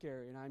super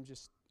scary.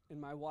 And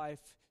my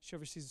wife, she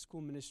oversees the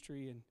school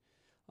ministry in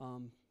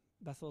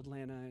Bethel,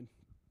 Atlanta. And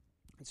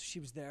so she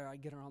was there. I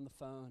get her on the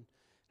phone.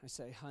 And I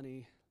say,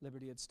 honey,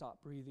 Liberty had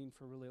stopped breathing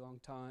for a really long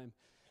time.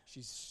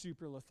 She's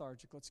super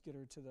lethargic. Let's get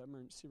her to the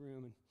emergency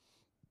room. And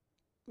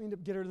we end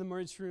up getting her to the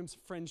emergency room.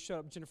 Some friends showed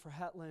up, Jennifer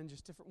Hetland,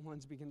 just different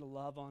ones begin to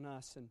love on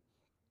us.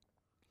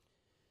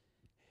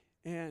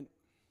 And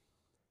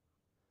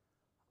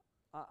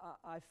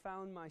I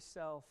found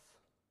myself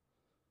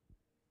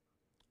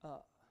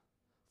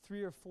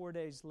 3 or 4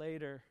 days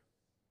later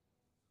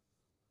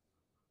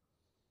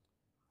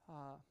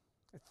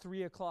at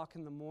 3 o'clock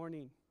in the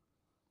morning,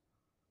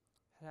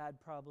 had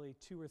probably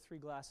 2 or 3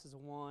 glasses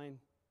of wine,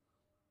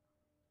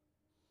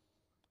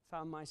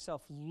 found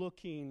myself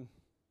looking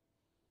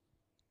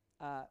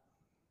at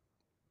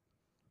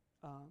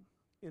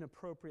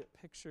inappropriate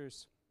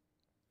pictures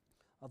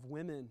of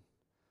women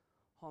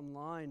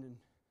online,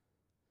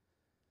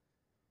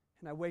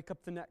 and I wake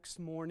up the next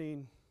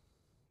morning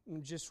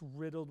and just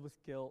riddled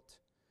with guilt.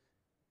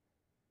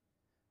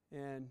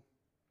 And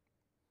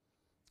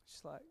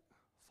just like,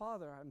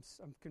 Father, I'm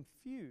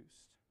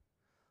confused.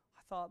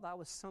 I thought that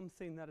was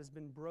something that has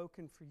been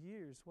broken for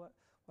years. What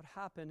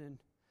happened?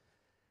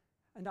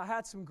 And I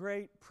had some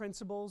great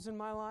principles in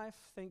my life.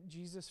 Thank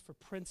Jesus for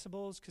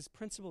principles, because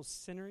principles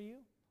center you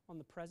on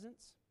the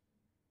presence.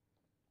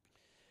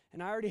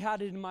 And I already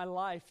had it in my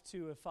life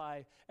too, if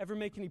I ever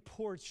make any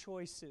poor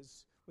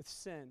choices with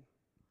sin,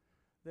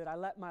 that I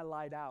let my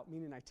light out,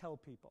 meaning I tell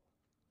people.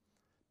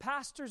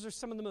 Pastors are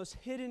some of the most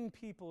hidden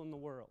people in the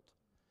world.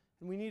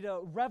 And we need a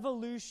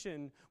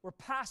revolution where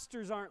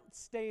pastors aren't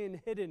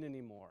staying hidden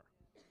anymore.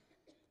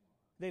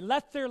 They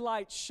let their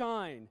light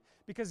shine,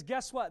 because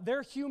guess what?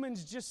 They're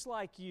humans just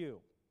like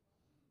you.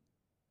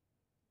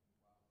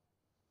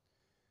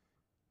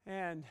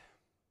 And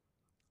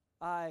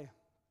I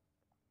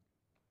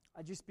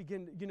just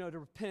begin, to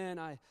repent.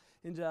 I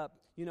ended up,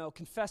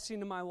 confessing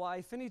to my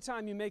wife.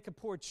 Anytime you make a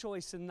poor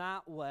choice in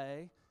that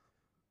way,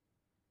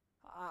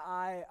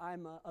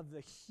 I'm of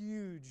the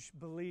huge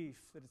belief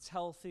that it's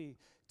healthy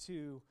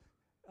to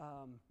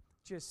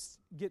just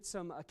get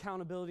some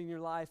accountability in your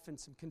life and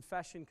some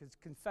confession, because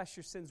confess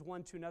your sins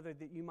one to another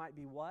that you might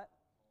be what?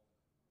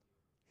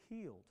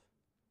 Healed.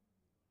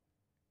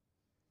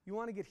 You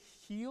want to get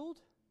healed?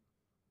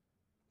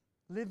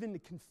 Live in the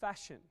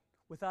confession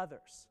with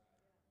others.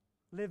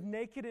 Live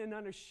naked and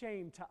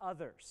unashamed to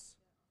others.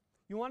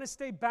 You want to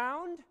stay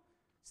bound?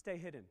 Stay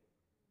hidden.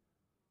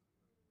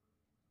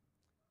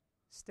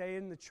 Stay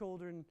in the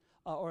children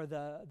or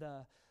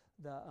the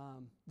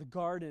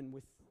garden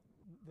with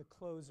the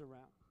clothes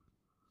around.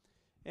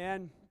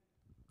 And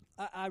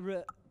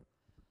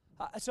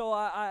so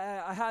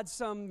I had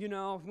some,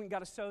 went and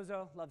got a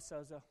sozo. Love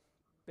sozo.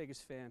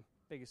 Biggest fan.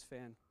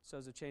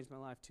 Sozo changed my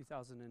life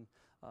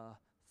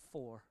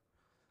 2004.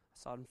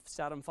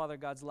 Sat on Father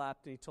God's lap,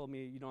 and he told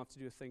me, you don't have to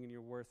do a thing and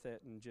you're worth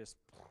it. And just,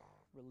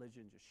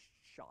 religion just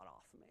shot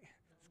off of me.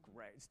 It's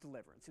great. It's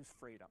deliverance. It's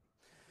freedom.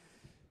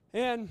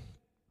 And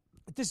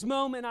at this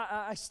moment,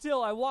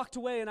 I walked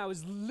away and I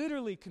was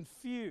literally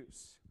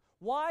confused.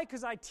 Why?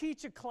 Because I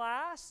teach a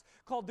class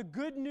called The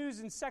Good News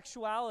in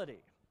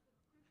Sexuality.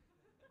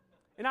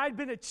 And I'd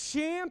been a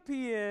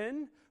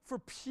champion for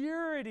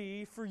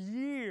purity for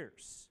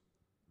years.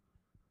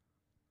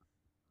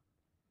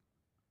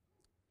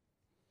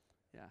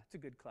 Yeah, it's a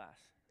good class.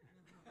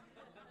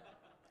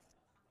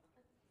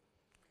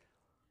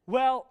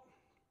 Well,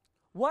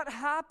 what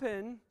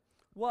happened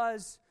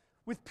was,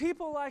 with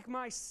people like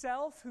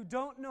myself who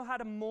don't know how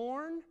to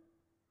mourn,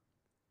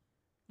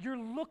 you're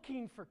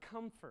looking for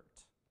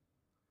comfort.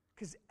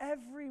 Because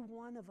every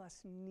one of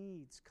us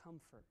needs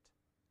comfort.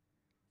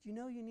 Do you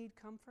know you need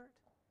comfort?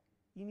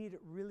 You need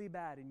it really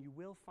bad, and you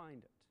will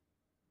find it.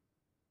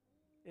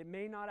 It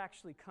may not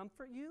actually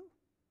comfort you,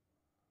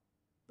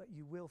 but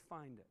you will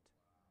find it.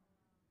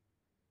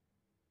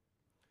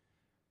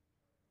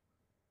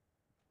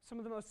 Some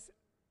of the most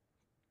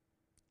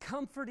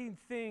comforting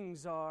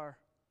things are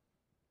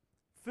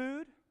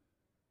food,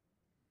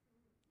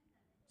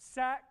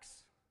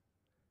 sex,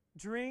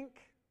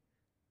 drink,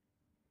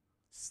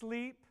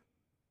 sleep,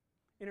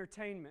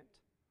 entertainment.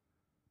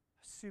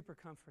 Super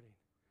comforting.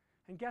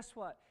 And guess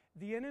what?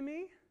 The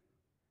enemy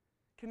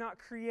cannot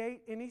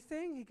create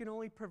anything. He can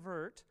only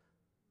pervert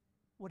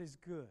what is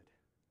good.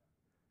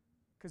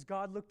 Because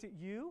God looked at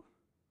you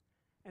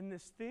and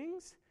these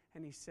things,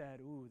 and he said,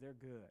 ooh, they're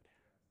good.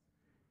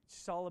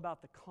 It's all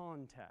about the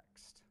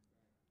context.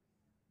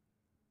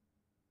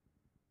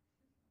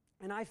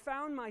 And I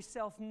found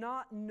myself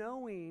not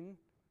knowing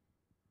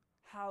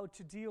how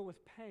to deal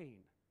with pain.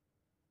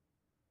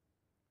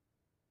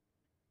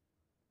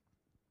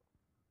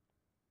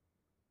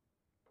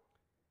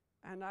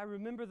 And I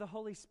remember the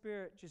Holy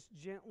Spirit just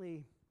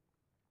gently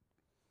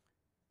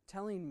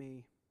telling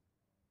me,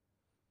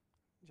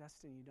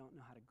 Justin, you don't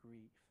know how to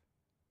grieve.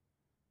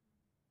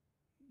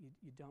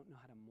 You don't know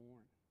how to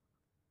mourn.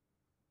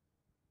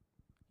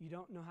 You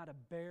don't know how to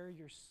bear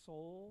your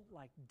soul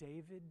like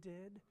David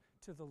did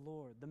to the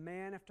Lord. The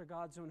man after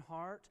God's own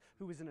heart,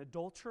 who was an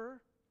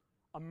adulterer,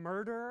 a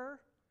murderer,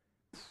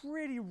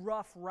 pretty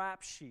rough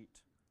rap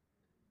sheet.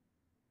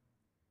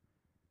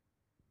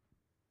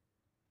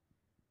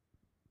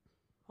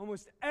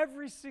 Almost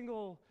every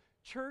single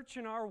church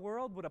in our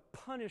world would have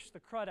punished the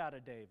crud out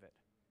of David.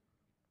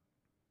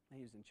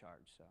 He was in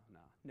charge, so no.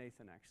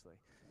 Nathan actually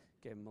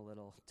gave him a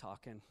little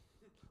talking,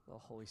 a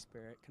little Holy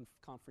Spirit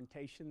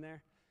confrontation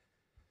there.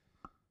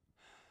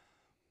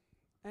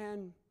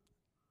 And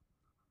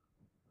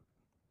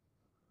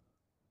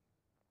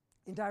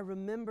I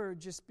remember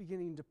just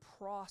beginning to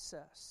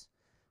process,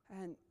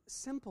 and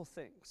simple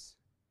things.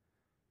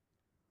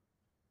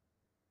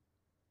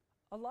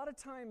 A lot of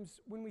times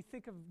when we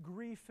think of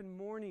grief and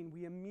mourning,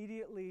 we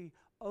immediately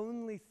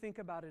only think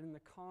about it in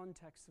the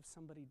context of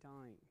somebody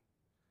dying.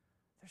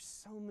 There's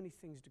so many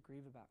things to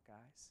grieve about,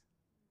 guys.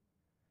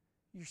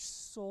 Your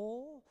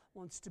soul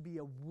wants to be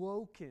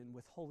awoken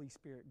with Holy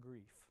Spirit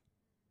grief.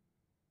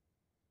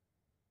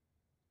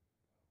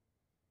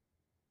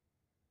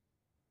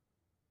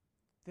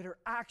 That are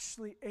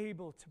actually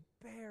able to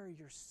bear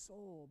your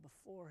soul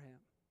before Him.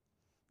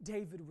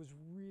 David was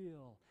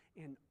real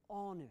and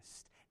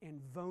honest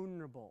and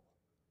vulnerable.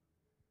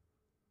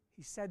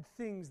 He said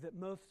things that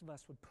most of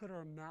us would put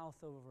our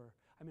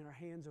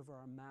hands over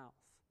our mouth.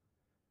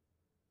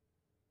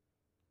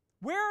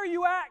 Where are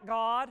you at,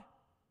 God?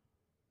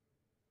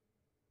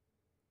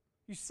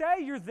 You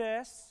say you're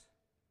this.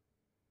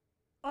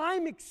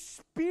 I'm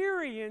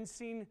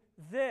experiencing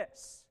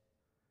this.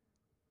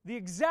 The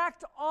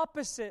exact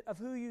opposite of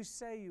who you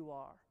say you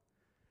are.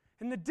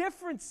 And the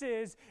difference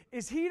is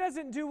He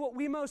doesn't do what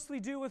we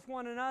mostly do with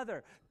one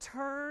another.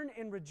 Turn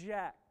and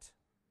reject.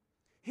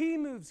 He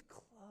moves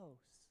close.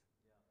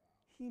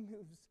 He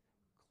moves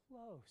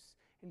close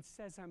and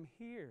says, I'm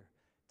here.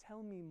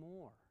 Tell me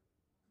more.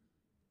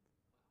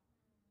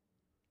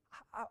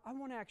 I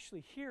want to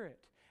actually hear it.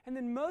 And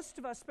then most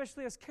of us,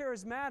 especially as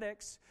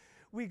charismatics,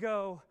 we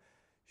go,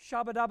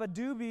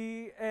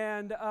 shabba-dabba-doobie,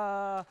 and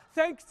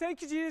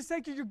thank you, Jesus,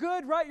 thank you, you're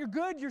good, right? You're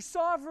good, you're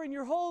sovereign,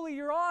 you're holy,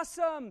 you're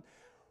awesome.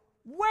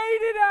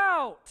 Wait it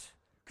out,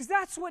 because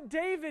that's what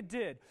David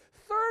did.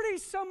 30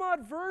 some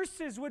odd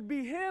verses would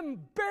be him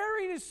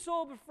bearing his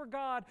soul before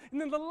God, and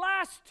then the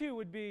last 2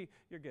 would be,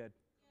 you're good.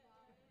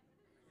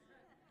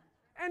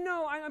 And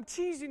no, I'm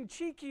teasing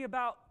cheeky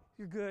about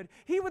you're good.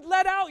 He would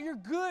let out you're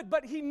good,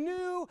 but he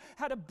knew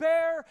how to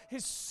bear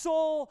his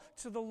soul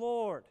to the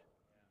Lord.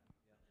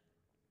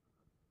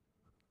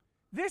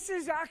 This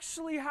is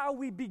actually how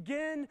we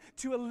begin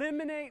to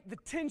eliminate the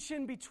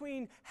tension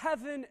between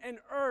heaven and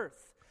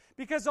earth.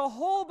 Because a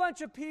whole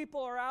bunch of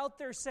people are out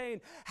there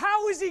saying,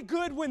 how is he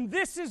good when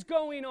this is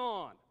going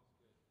on?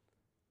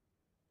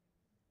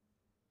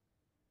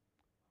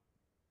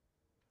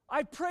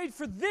 I prayed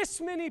for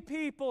this many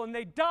people and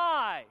they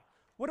die.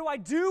 What do I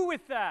do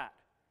with that?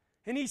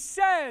 And he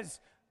says,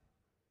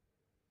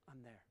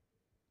 I'm there.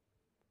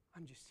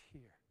 I'm just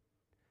here.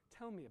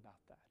 Tell me about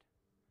that.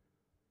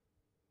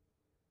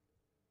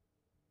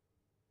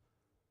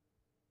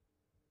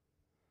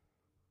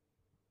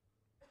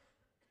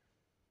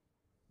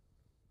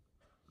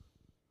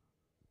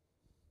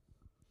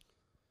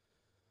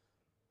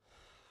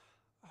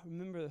 I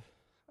remember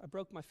I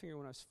broke my finger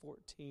when I was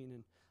 14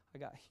 and I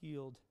got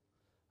healed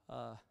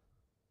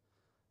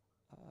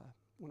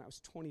when I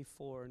was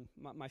 24, and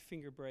my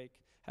finger break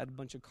had a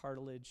bunch of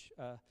cartilage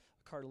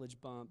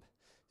bump,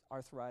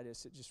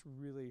 arthritis. It just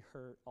really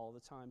hurt all the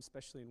time,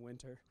 especially in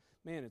winter.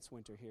 Man, it's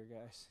winter here,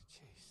 guys.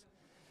 Jeez.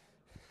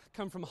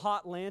 Come from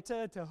hot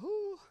Atlanta to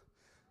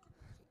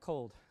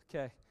cold.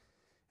 Okay,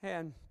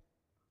 and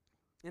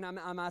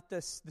I'm at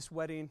this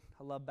wedding.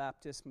 I love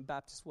Baptist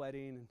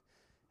wedding,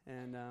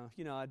 and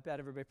I'd bet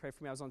everybody pray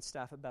for me. I was on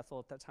staff at Bethel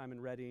at that time in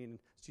Reading, and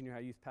junior high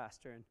youth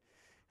pastor, and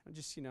I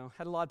just,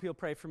 had a lot of people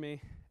pray for me.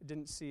 I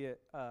didn't see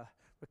it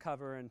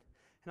recover, and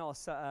all of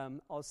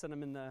a sudden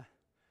I'm in the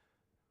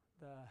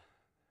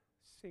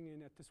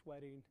singing at this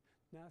wedding,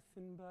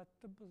 nothing but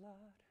the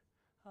blood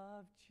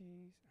of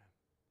Jesus.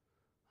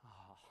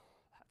 Oh,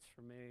 that's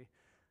for me.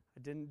 I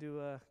didn't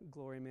do a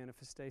glory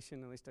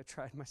manifestation, at least I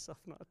tried myself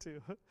not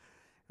to.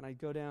 And I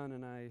go down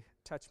and I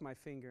touch my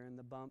finger, and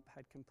the bump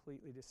had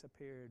completely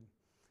disappeared.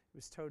 It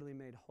was totally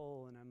made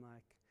whole, and I'm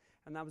like,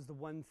 and that was the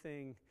one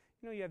thing.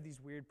 You have these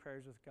weird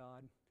prayers with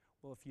God.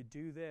 Well, if you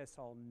do this,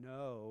 I'll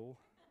know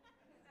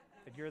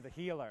that you're the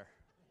healer.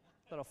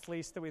 Little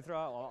fleece that we throw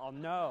out, I'll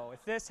know.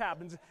 If this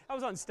happens, I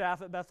was on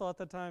staff at Bethel at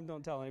the time.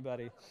 Don't tell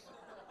anybody.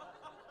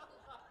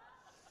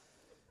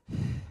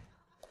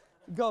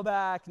 Go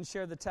back and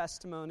share the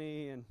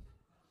testimony.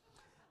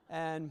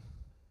 And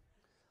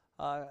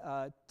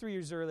 3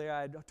 years earlier,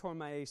 I had torn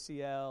my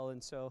ACL,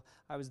 and so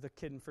I was the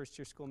kid in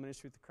first-year school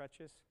ministry with the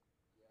crutches.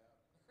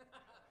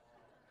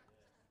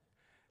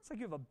 It's like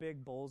you have a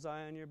big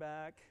bullseye on your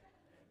back.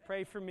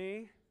 Pray for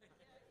me.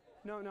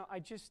 No, I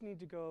just need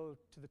to go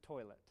to the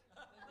toilet.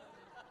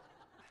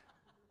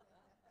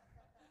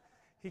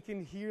 He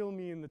can heal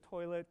me in the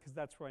toilet because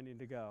that's where I need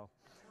to go.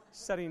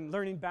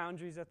 Learning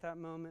boundaries at that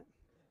moment.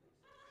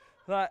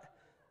 But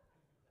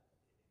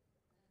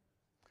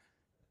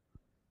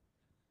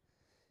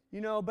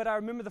I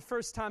remember the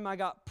first time I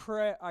got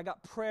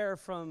prayer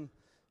from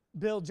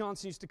Bill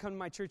Johnson. Used to come to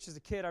my church as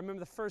a kid. I remember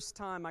the first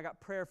time I got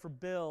prayer for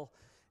Bill.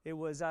 It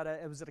was at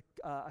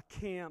a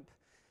camp,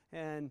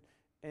 and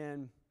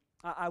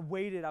I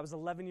waited. I was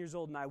 11 years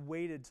old, and I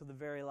waited till the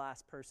very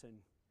last person.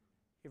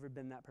 You ever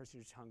been that person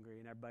who's hungry,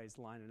 and everybody's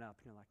lining up,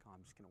 and you're like, oh,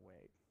 I'm just going to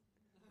wait.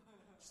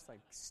 Just like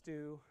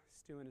stew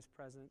in his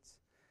presence.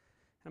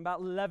 And I'm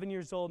about 11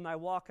 years old, and I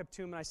walk up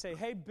to him, and I say,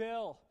 hey,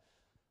 Bill,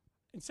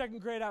 in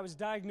second grade, I was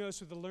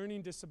diagnosed with a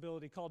learning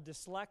disability called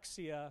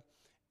dyslexia,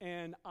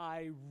 and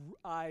I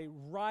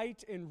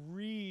write and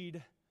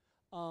read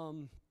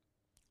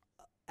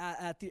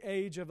at the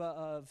age of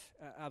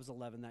I was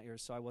 11 that year,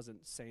 so I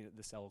wasn't saying it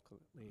this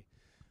eloquently.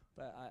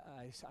 But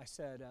I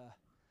said,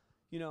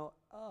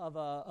 of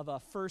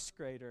a first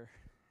grader,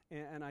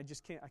 and I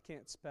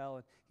can't spell,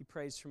 and he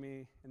prays for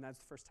me, and that's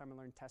the first time I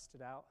learned test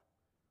it out.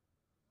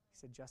 He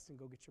said, Justin,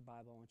 go get your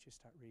Bible. I want you to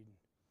start reading.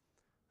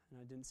 And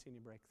I didn't see any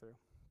breakthrough.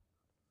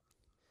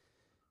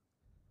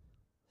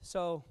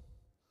 So,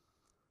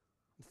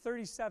 I'm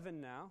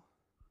 37 now.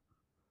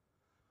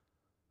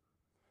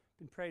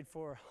 Been prayed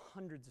for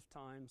hundreds of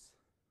times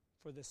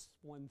for this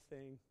one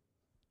thing.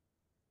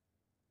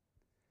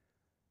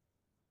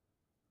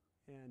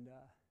 And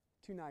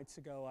 2 nights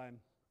ago, I'm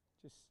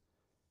just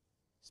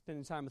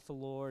spending time with the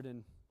Lord,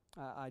 and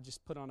I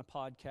just put on a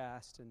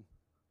podcast, and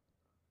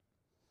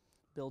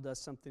Bill does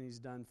something he's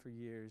done for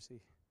years. And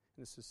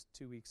this was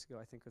 2 weeks ago,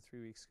 I think, or 3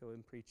 weeks ago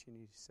in preaching.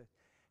 He said,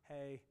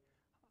 hey,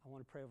 I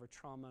want to pray over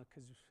trauma,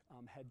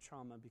 head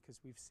trauma,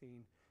 because we've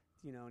seen,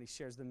 and he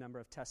shares the number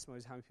of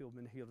testimonies, how many people have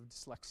been healed of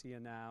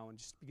dyslexia now, and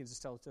just begins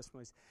to tell the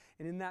testimonies.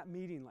 And in that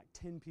meeting,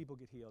 10 people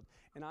get healed.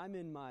 And I'm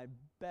in my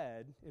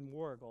bed in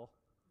Warrigal.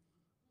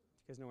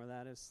 You guys know where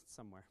that is?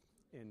 Somewhere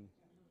in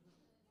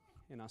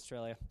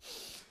Australia.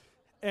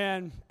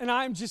 And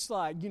I'm just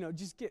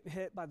just getting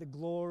hit by the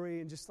glory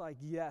and just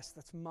yes,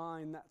 that's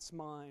mine.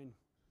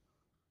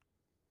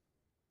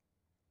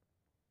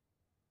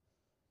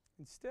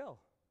 And still,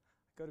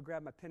 I go to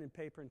grab my pen and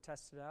paper and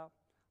test it out.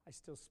 I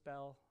still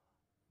spell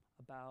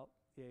about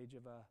the age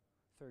of a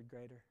third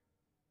grader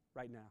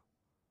right now.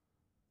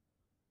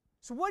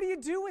 So what do you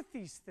do with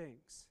these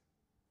things?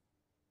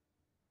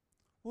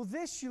 Well,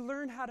 you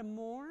learn how to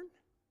mourn,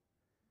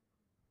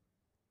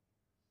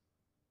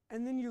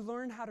 and then you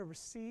learn how to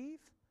receive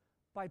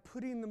by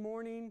putting the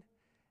mourning.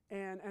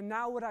 And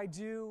now what I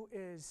do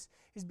is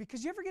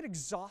because you ever get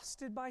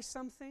exhausted by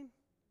something?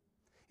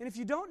 And if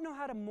you don't know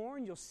how to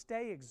mourn, you'll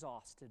stay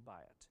exhausted by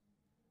it.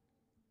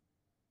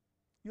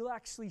 You'll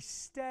actually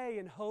stay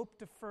in hope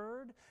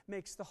deferred,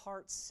 makes the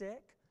heart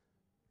sick.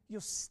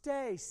 You'll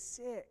stay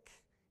sick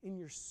in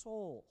your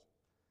soul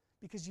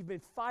because you've been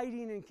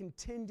fighting and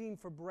contending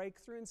for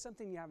breakthrough in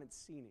something you haven't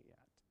seen it yet.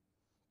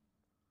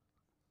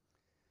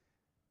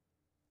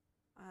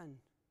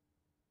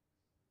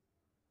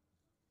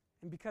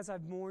 And because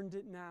I've mourned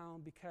it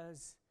now,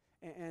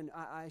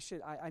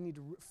 I need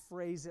to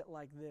phrase it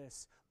like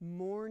this.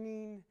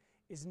 Mourning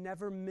is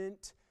never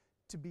meant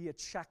to be a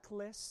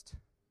checklist.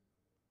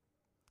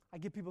 I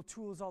give people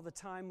tools all the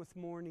time with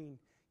mourning.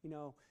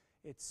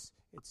 It's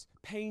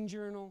pain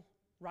journal.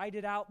 Write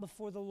it out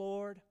before the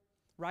Lord.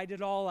 Write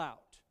it all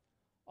out.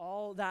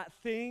 All that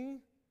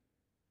thing.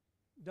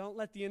 Don't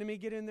let the enemy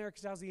get in there,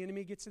 because how the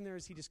enemy gets in there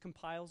is he just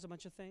compiles a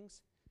bunch of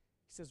things.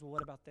 He says, well,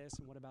 what about this,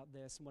 and what about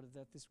this, and what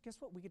about this? Guess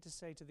what we get to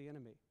say to the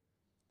enemy?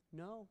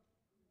 No,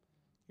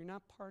 you're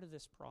not part of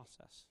this process.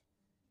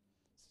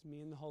 This is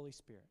me and the Holy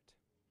Spirit.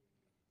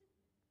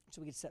 So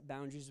we get to set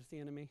boundaries with the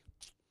enemy.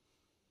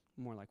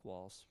 More like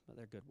walls, but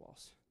they're good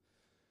walls.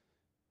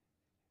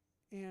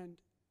 And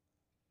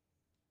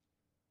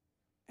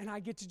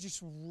I get to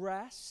just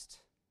rest.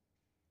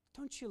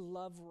 Don't you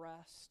love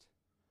rest?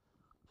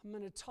 I'm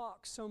going to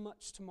talk so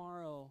much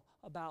tomorrow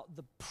about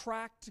the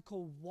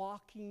practical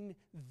walking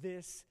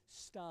this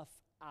stuff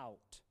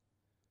out.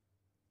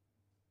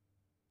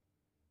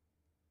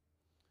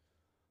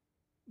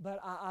 But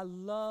I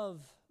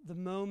love the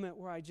moment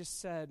where I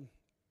just said,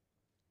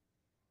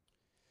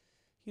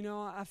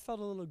 I felt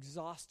a little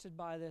exhausted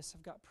by this.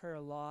 I've got prayer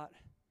a lot.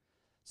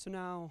 So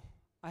now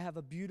I have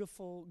a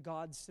beautiful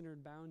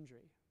God-centered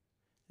boundary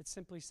that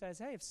simply says,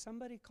 hey, if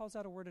somebody calls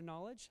out a word of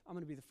knowledge, I'm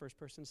going to be the first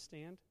person to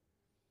stand.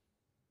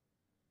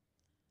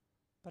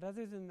 But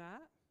other than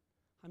that,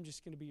 I'm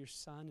just going to be your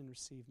son in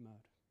receive mode.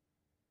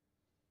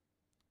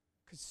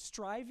 Because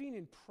striving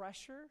and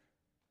pressure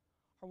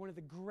are one of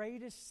the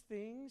greatest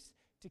things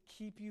to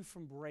keep you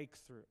from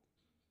breakthrough.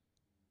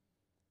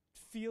 It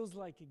feels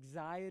like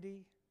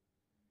anxiety.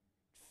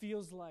 It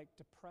feels like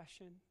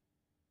depression.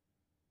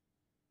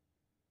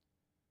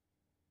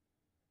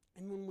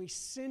 And when we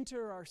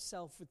center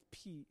ourselves with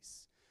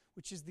peace,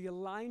 which is the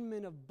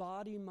alignment of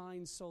body,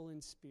 mind, soul,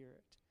 and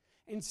spirit,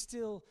 and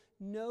still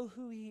know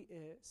who He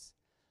is,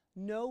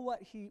 know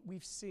what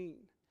we've seen,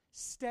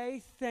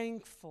 stay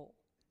thankful,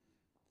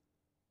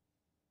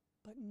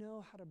 but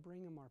know how to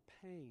bring Him our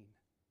pain.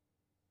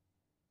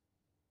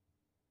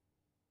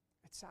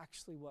 It's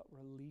actually what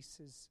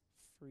releases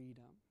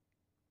freedom.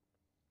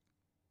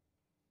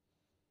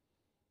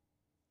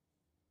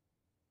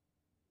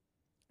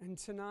 And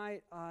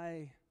tonight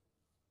I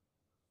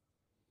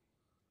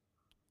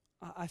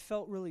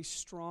felt really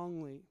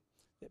strongly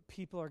that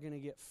people are going to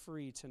get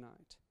free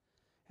tonight.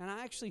 And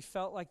I actually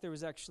felt like there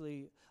was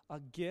actually a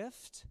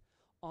gift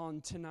on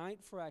tonight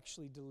for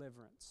actually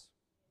deliverance.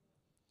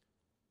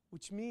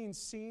 Which means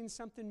seeing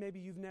something maybe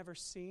you've never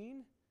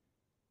seen.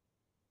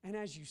 And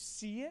as you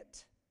see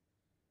it,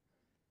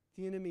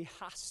 the enemy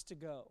has to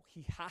go.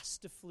 He has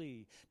to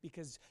flee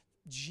because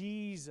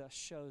Jesus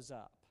shows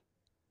up.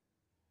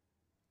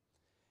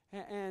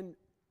 And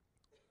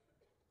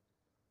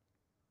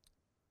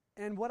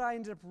what I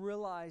ended up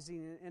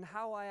realizing and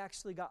how I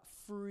actually got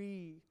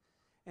free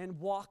and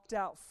walked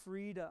out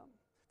freedom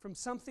from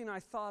something I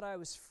thought I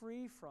was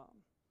free from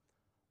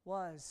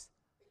was,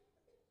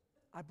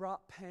 I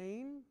brought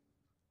pain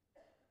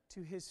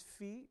to his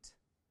feet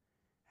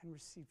and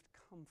received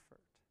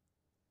comfort.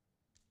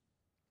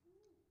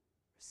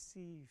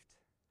 Received.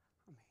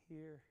 I'm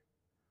here.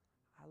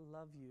 I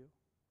love you.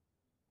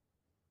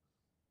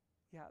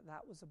 Yeah,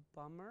 that was a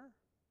bummer,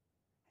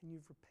 and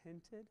you've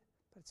repented,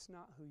 but it's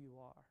not who you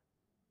are.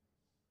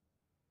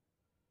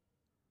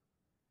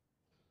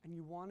 And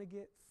you want to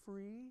get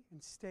free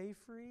and stay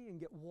free and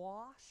get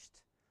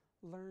washed,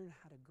 learn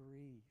how to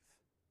grieve.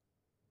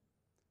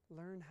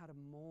 Learn how to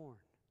mourn.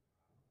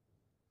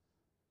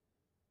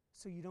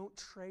 So you don't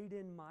trade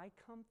in my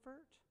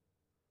comfort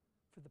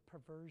for the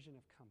perversion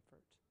of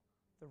comfort,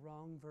 the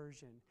wrong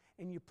version.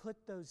 And you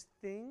put those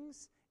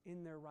things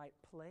in their right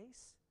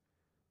place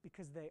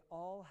because they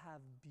all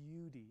have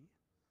beauty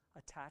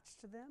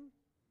attached to them.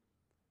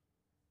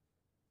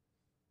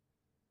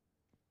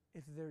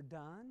 If they're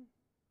done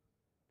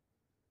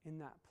in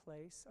that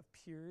place of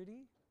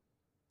purity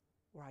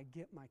where I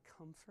get my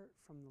comfort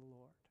from the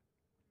Lord.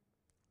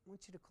 I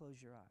want you to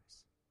close your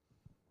eyes.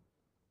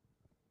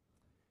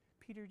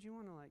 Peter, do you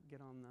want to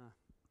get on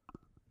the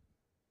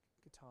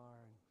guitar?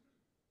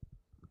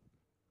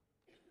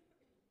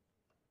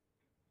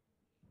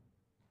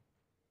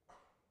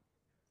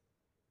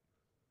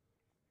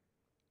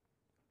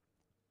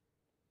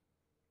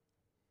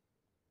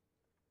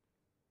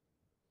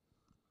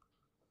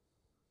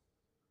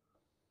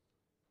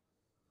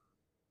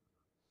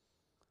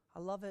 I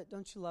love it.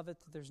 Don't you love it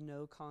that there's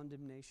no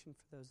condemnation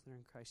for those that are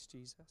in Christ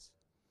Jesus?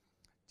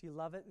 Do you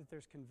love it that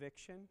there's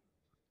conviction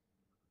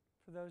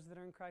for those that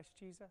are in Christ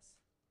Jesus?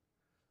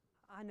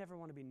 I never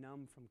want to be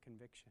numb from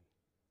conviction.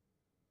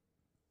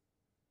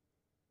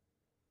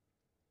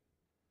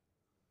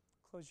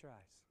 Close your eyes.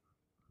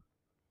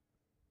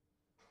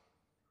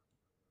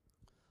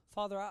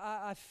 Father,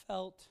 I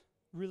felt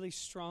really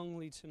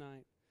strongly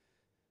tonight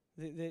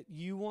that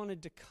you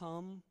wanted to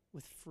come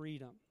with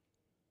freedom.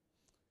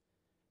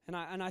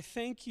 And I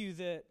thank you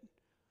that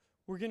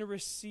we're going to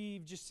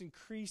receive just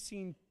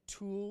increasing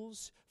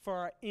tools for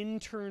our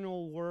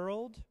internal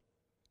world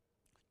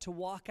to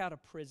walk out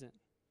of prison.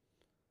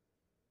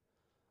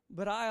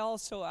 But I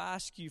also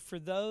ask you, for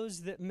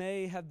those that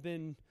may have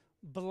been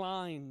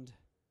blind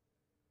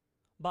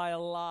by a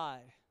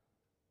lie,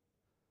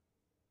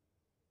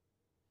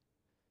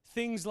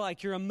 things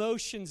like your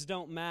emotions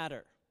don't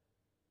matter.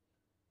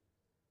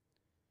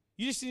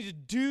 You just need to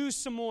do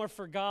some more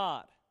for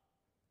God.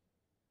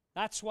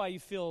 That's why you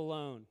feel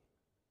alone.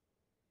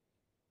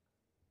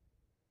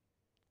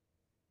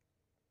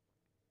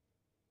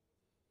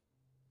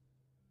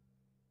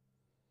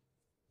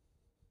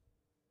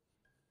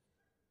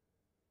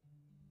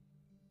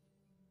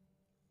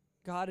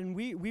 God, and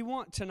we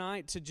want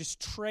tonight to just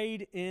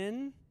trade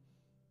in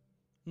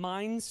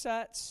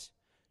mindsets,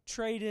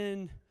 trade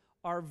in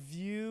our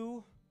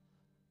view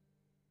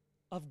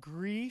of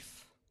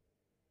grief,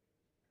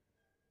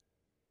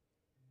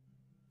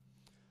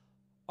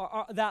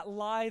 that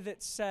lie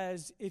that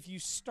says if you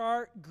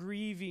start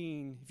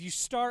grieving, if you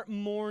start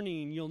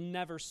mourning, you'll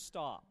never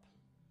stop.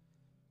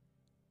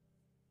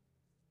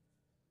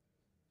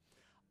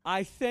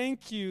 I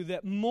thank you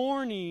that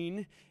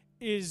mourning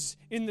is,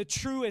 in the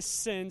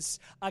truest sense,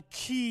 a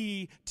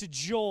key to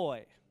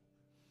joy.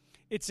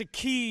 It's a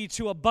key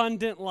to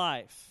abundant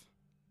life.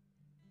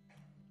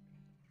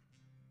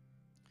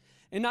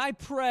 And I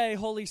pray,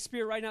 Holy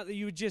Spirit, right now that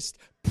you would just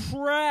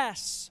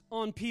press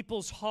on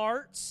people's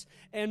hearts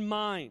and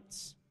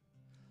minds.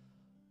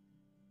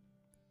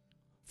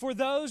 For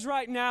those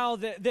right now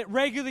that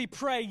regularly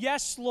pray,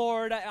 yes,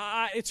 Lord,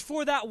 it's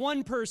for that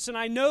one person.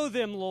 I know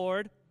them,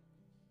 Lord.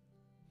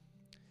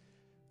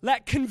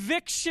 Let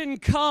conviction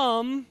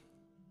come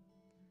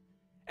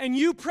and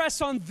you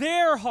press on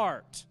their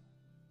heart.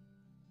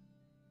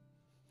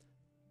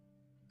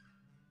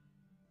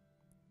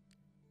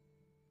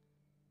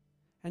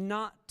 And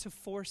not to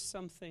force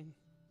something.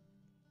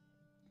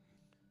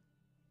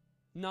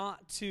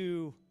 Not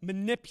to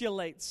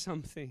manipulate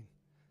something.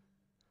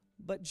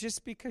 But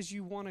just because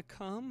you want to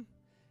come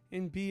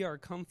and be our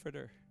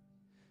comforter.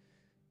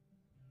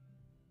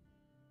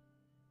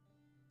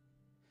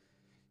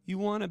 You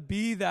want to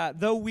be that,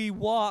 though we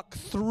walk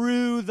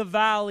through the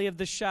valley of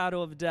the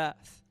shadow of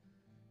death.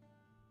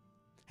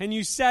 And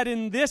you said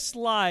in this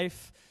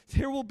life,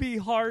 there will be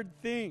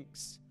hard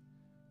things.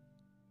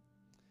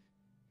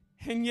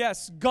 And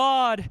yes,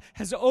 God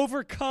has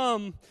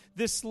overcome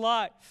this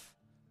life.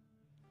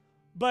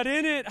 But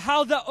in it,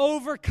 how the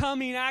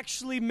overcoming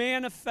actually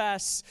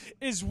manifests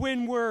is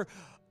when we're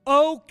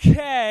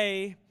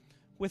okay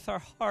with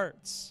our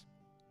hearts.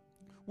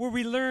 Where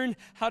we learn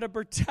how to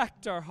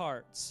protect our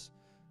hearts.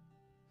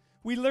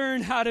 We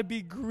learn how to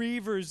be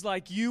grievers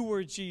like you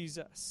were,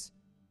 Jesus.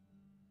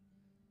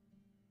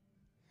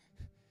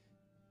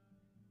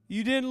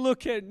 You didn't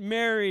look at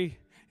Mary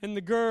and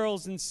the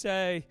girls and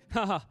say,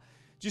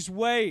 just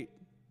wait.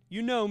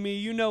 You know me.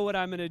 You know what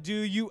I'm going to do.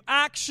 You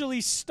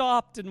actually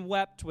stopped and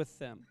wept with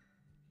them.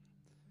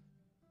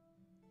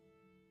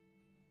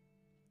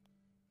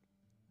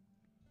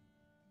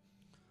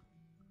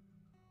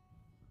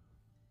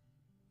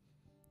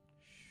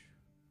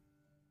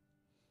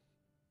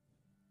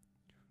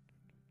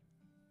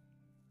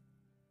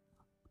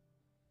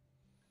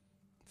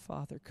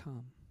 Father,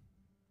 come.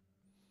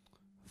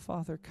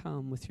 Father,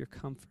 come with your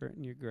comfort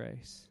and your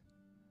grace.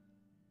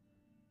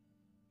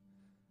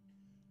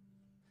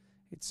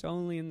 It's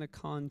only in the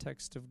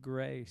context of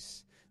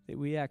grace that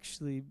we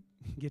actually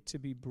get to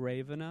be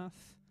brave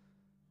enough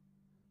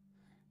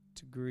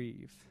to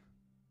grieve.